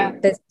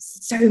there's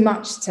so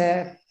much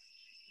to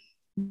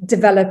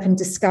develop and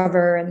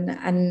discover,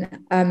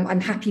 and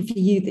I'm happy for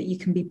you that you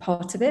can be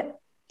part of it.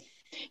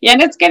 Yeah,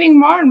 and it's getting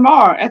more and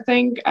more. I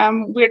think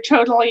we're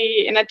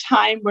totally in a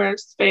time where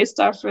space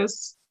stuff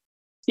is,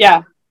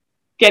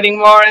 getting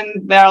more,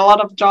 and there are a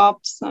lot of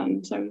jobs,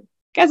 and so I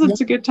guess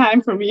it's a good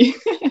time for me.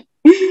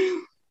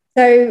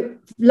 So,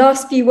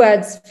 last few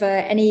words for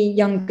any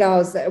young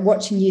girls that are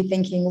watching you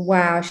thinking,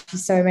 wow,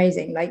 she's so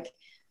amazing. Like,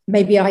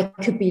 maybe I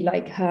could be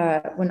like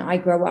her when I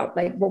grow up.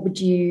 Like, what would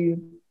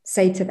you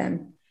say to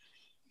them?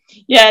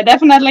 Yeah,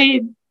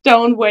 definitely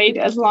don't wait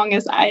as long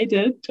as I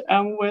did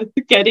with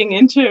getting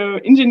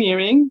into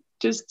engineering.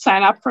 Just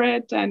sign up for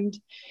it. And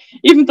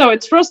even though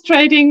it's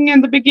frustrating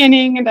in the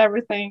beginning and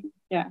everything,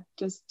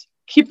 just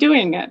keep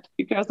doing it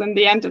because in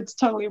the end, it's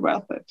totally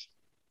worth it.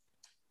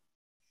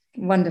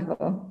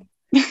 Wonderful.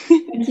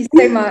 Thank you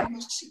so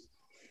much.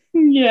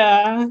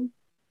 Yeah.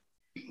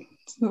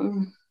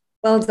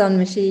 Well done,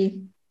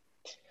 Michi.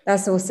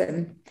 That's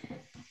awesome.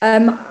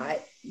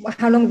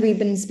 How long have we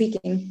been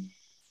speaking?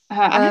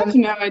 I have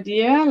no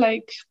idea.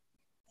 Like,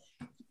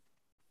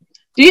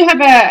 do you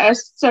have a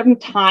certain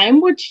time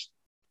which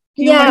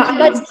I'd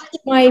like to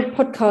keep my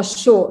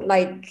podcast short,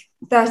 like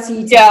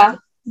 30 to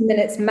 50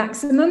 minutes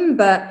maximum,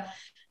 but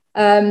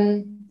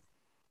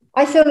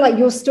I feel like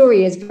your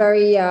story is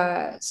very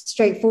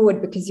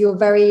straightforward because you're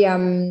very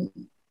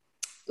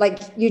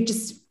you're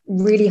just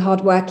really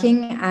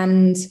hardworking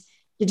and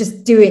you're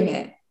just doing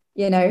it,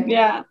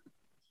 Yeah.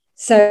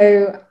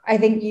 So I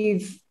think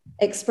you've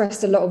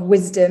expressed a lot of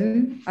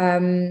wisdom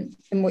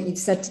in what you've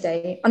said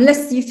today,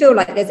 unless you feel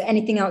like there's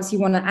anything else you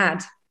want to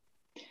add.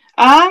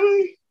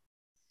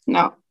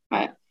 No,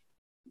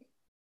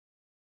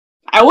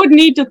 I would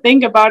need to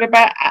think about it,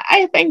 but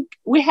I think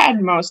we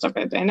had most of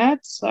it in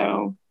it.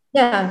 So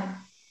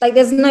like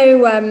there's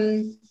no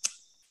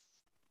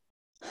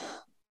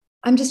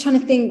I'm just trying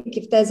to think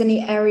if there's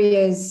any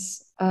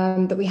areas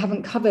that we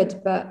haven't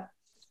covered, but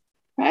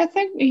I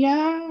think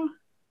I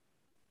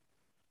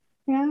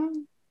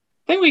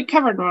think we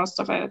covered most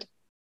of it.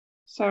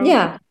 So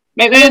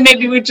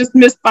maybe we just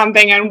missed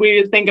something and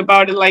we think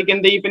about it like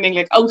in the evening,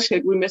 like, oh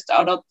shit, we missed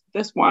out on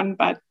this one.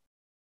 But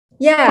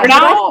for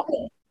now,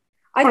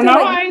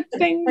 I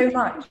think so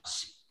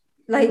much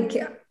like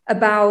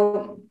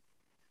about,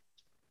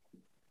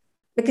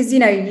 because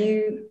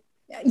you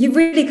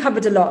really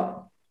covered a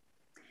lot,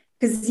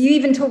 because you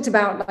even talked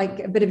about like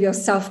a bit of your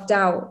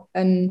self-doubt,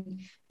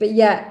 but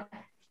yet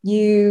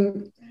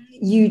you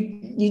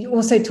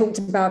also talked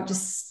about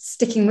just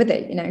sticking with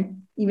it,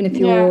 even if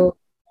you're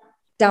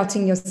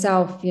doubting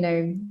yourself,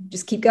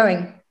 just keep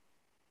going.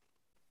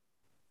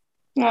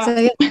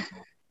 So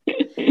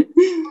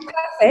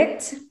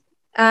perfect.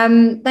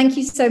 Thank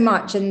you so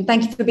much, and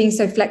thank you for being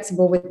so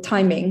flexible with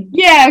timing.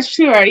 Yeah,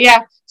 sure.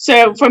 Yeah.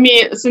 So for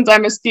me, since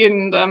I'm a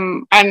student,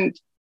 and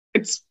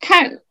it's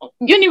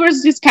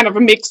university is kind of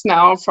a mix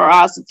now for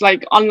us. It's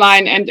like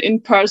online and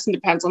in person,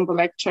 depends on the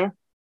lecture.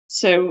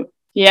 So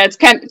it's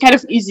kind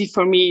of easy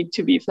for me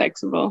to be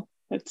flexible.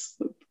 That's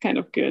kind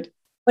of good.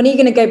 When are you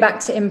going to go back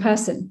to in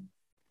person?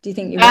 Do you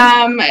think you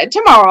will?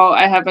 Tomorrow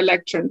I have a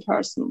lecture in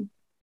person.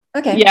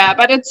 Okay. Yeah,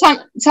 but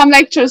some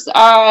lectures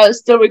are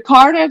still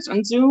recorded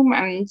on Zoom,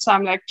 and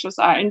some lectures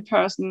are in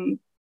person.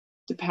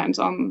 Depends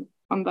on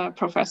the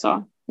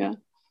professor. Yeah.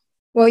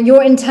 Well,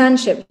 your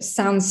internship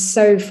sounds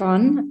so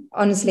fun.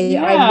 Honestly,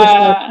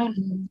 Yeah.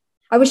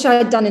 I wish I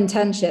had done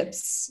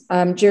internships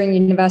during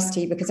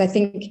university, because I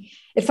think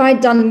if I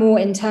had done more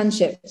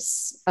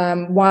internships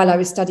while I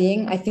was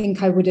studying, I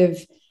think I would have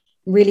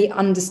really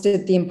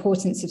understood the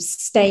importance of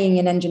staying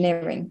in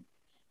engineering.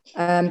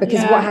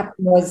 Because what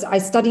happened was I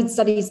studied,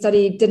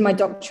 did my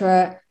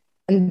doctorate,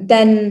 and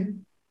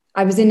then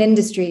I was in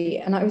industry,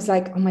 and I was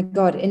like, oh my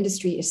God,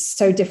 industry is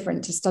so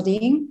different to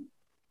studying.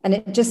 And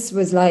it just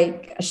was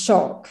like a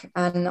shock,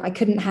 and I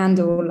couldn't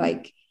handle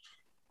like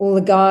all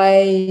the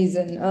guys,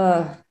 and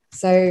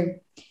so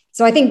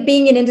I think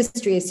being in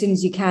industry as soon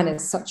as you can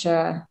is such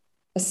a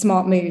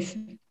smart move.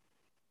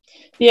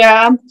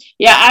 Yeah,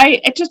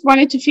 I just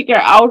wanted to figure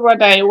out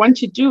what I want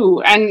to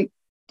do, and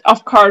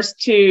of course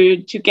to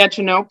get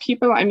to know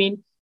people. I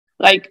mean,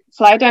 like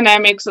Flight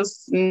Dynamics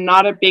is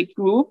not a big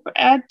group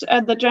at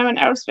the German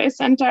Aerospace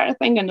Center, I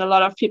think, and a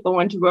lot of people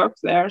want to work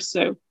there.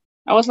 So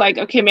I was like,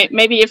 okay,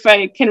 maybe if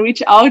I can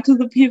reach out to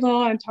the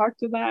people and talk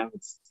to them,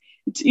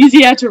 it's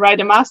easier to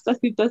write a master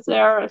thesis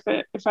there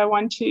if I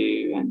want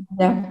to. And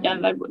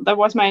that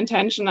was my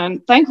intention,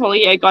 and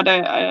thankfully I got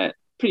a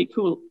pretty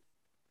cool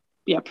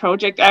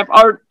project. I've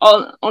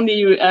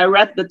only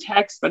read the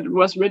text, but it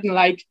was written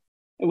like,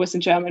 it was in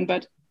German,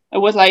 but it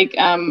was like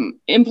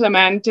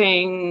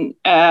implementing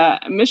a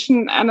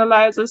mission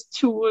analysis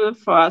tool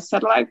for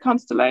satellite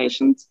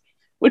constellations,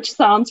 which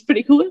sounds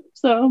pretty cool.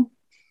 So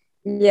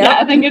yeah,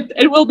 I think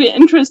it will be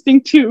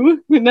interesting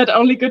too. Not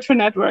only good for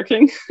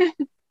networking.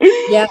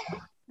 Yeah.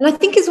 And I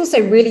think it's also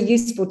really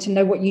useful to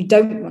know what you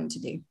don't want to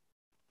do.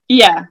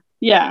 Yeah,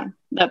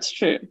 that's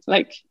true.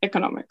 Like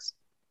economics.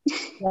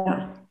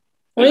 Yeah.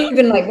 Or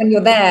even like when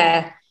you're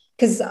there,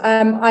 because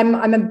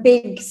I'm a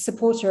big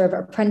supporter of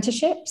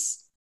apprenticeships.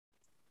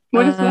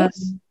 What is that?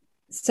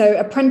 So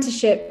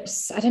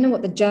apprenticeships, I don't know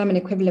what the German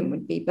equivalent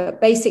would be, but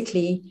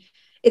basically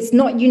it's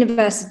not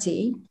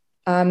university.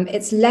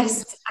 It's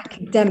less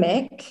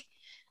academic,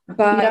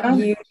 but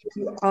you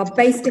are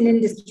based in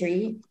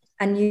industry,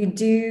 and you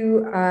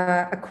do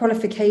a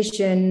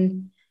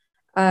qualification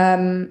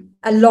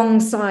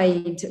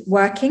alongside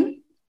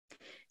working.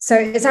 So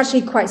it's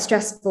actually quite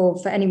stressful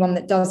for anyone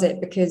that does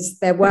it, because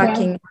they're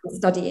working and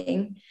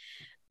studying,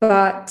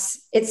 but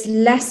it's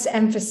less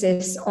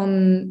emphasis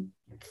on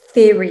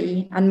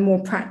theory and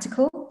more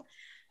practical.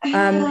 I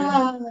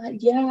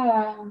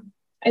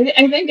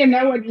think I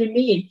know what you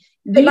mean.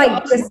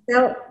 Like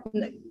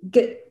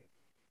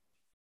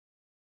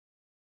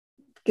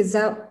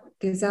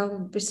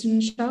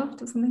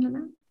Gesellwissenschaft or something like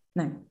that?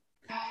 No.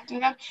 I don't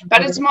know,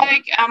 but it's more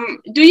like,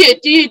 do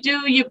you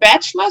do your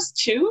bachelor's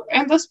too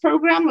in this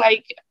program?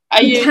 Like,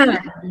 you can,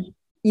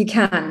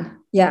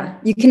 yeah,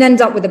 you can end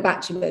up with a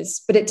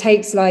bachelor's, but it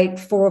takes like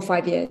 4 or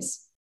 5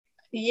 years.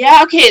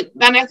 Yeah, okay,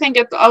 then I think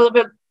it's a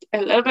little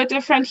bit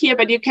different here,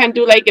 but you can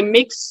do like a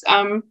mix.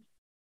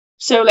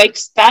 So like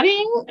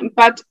studying,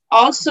 but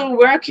also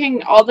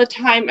working all the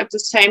time at the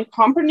same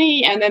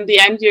company, and in the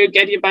end you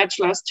get your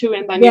bachelor's too,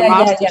 and then your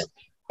master's. Yeah.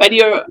 But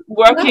you're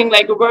working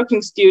like a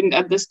working student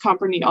at this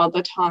company all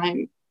the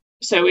time.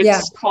 So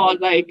it's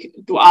called like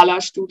dualer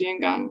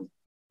Studiengang,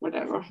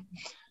 whatever.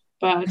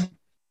 But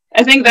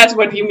I think that's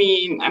what you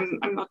mean. I'm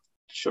not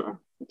sure.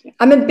 Okay.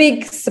 I'm a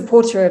big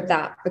supporter of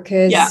that,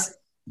 because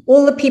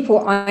all the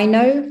people I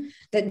know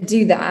that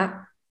do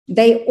that,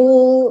 they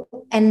all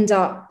end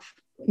up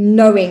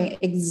knowing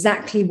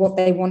exactly what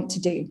they want to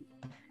do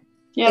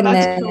in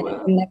their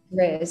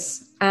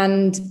careers.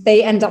 And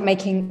they end up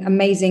making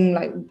amazing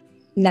like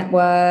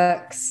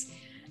networks.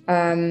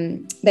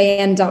 They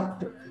end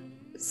up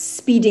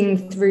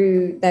speeding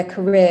through their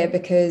career,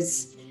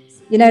 because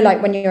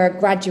like when you're a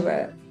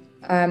graduate,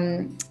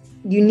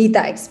 you need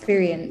that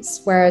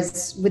experience,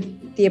 whereas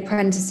with the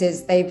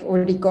apprentices, they've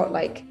already got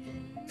like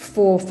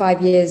 4 or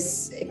 5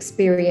 years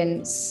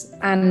experience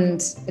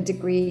and a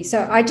degree.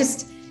 So I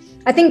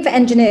think for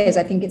engineers,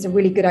 I think it's a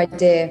really good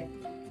idea.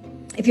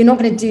 If you're not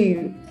going to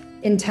do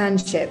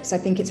internships, I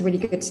think it's really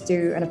good to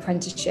do an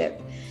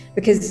apprenticeship,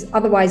 because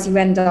otherwise you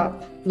end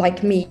up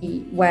like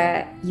me,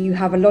 where you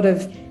have a lot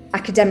of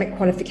academic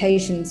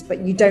qualifications, but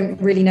you don't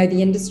really know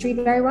the industry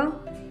very well.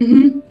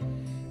 Mm-hmm.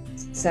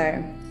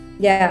 So,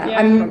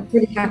 I'm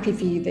really happy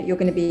for you that you're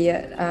going to be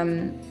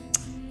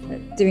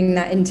doing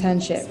that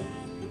internship,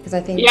 because I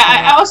think...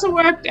 I also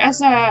worked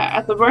as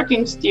a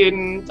working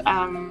student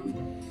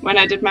when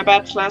I did my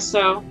bachelor,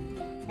 so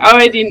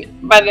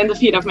but in the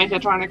field of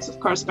mechatronics, of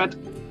course, but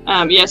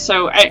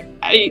so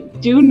I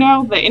do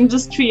know the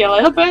industry a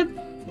little bit,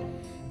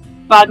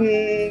 but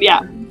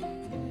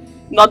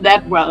not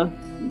that well,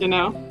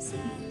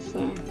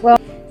 So. Well,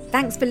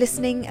 thanks for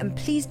listening, and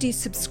please do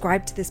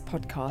subscribe to this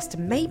podcast,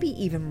 and maybe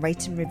even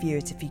rate and review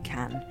it if you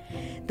can.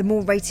 The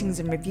more ratings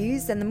and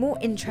reviews, then the more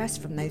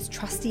interest from those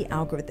trusty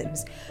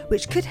algorithms,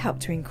 which could help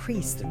to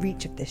increase the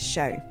reach of this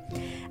show.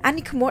 And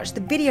you can watch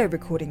the video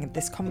recording of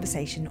this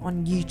conversation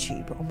on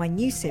YouTube on my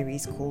new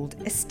series called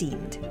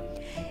Esteemed.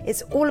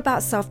 It's all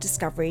about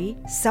self-discovery,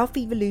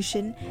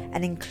 self-evolution,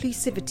 and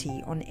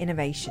inclusivity on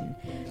innovation.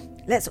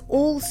 Let's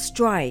all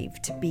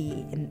strive to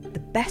be in the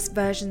best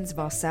versions of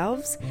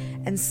ourselves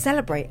and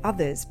celebrate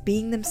others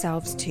being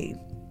themselves too.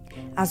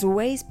 As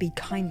always, be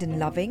kind and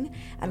loving,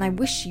 and I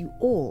wish you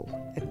all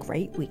a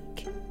great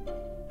week.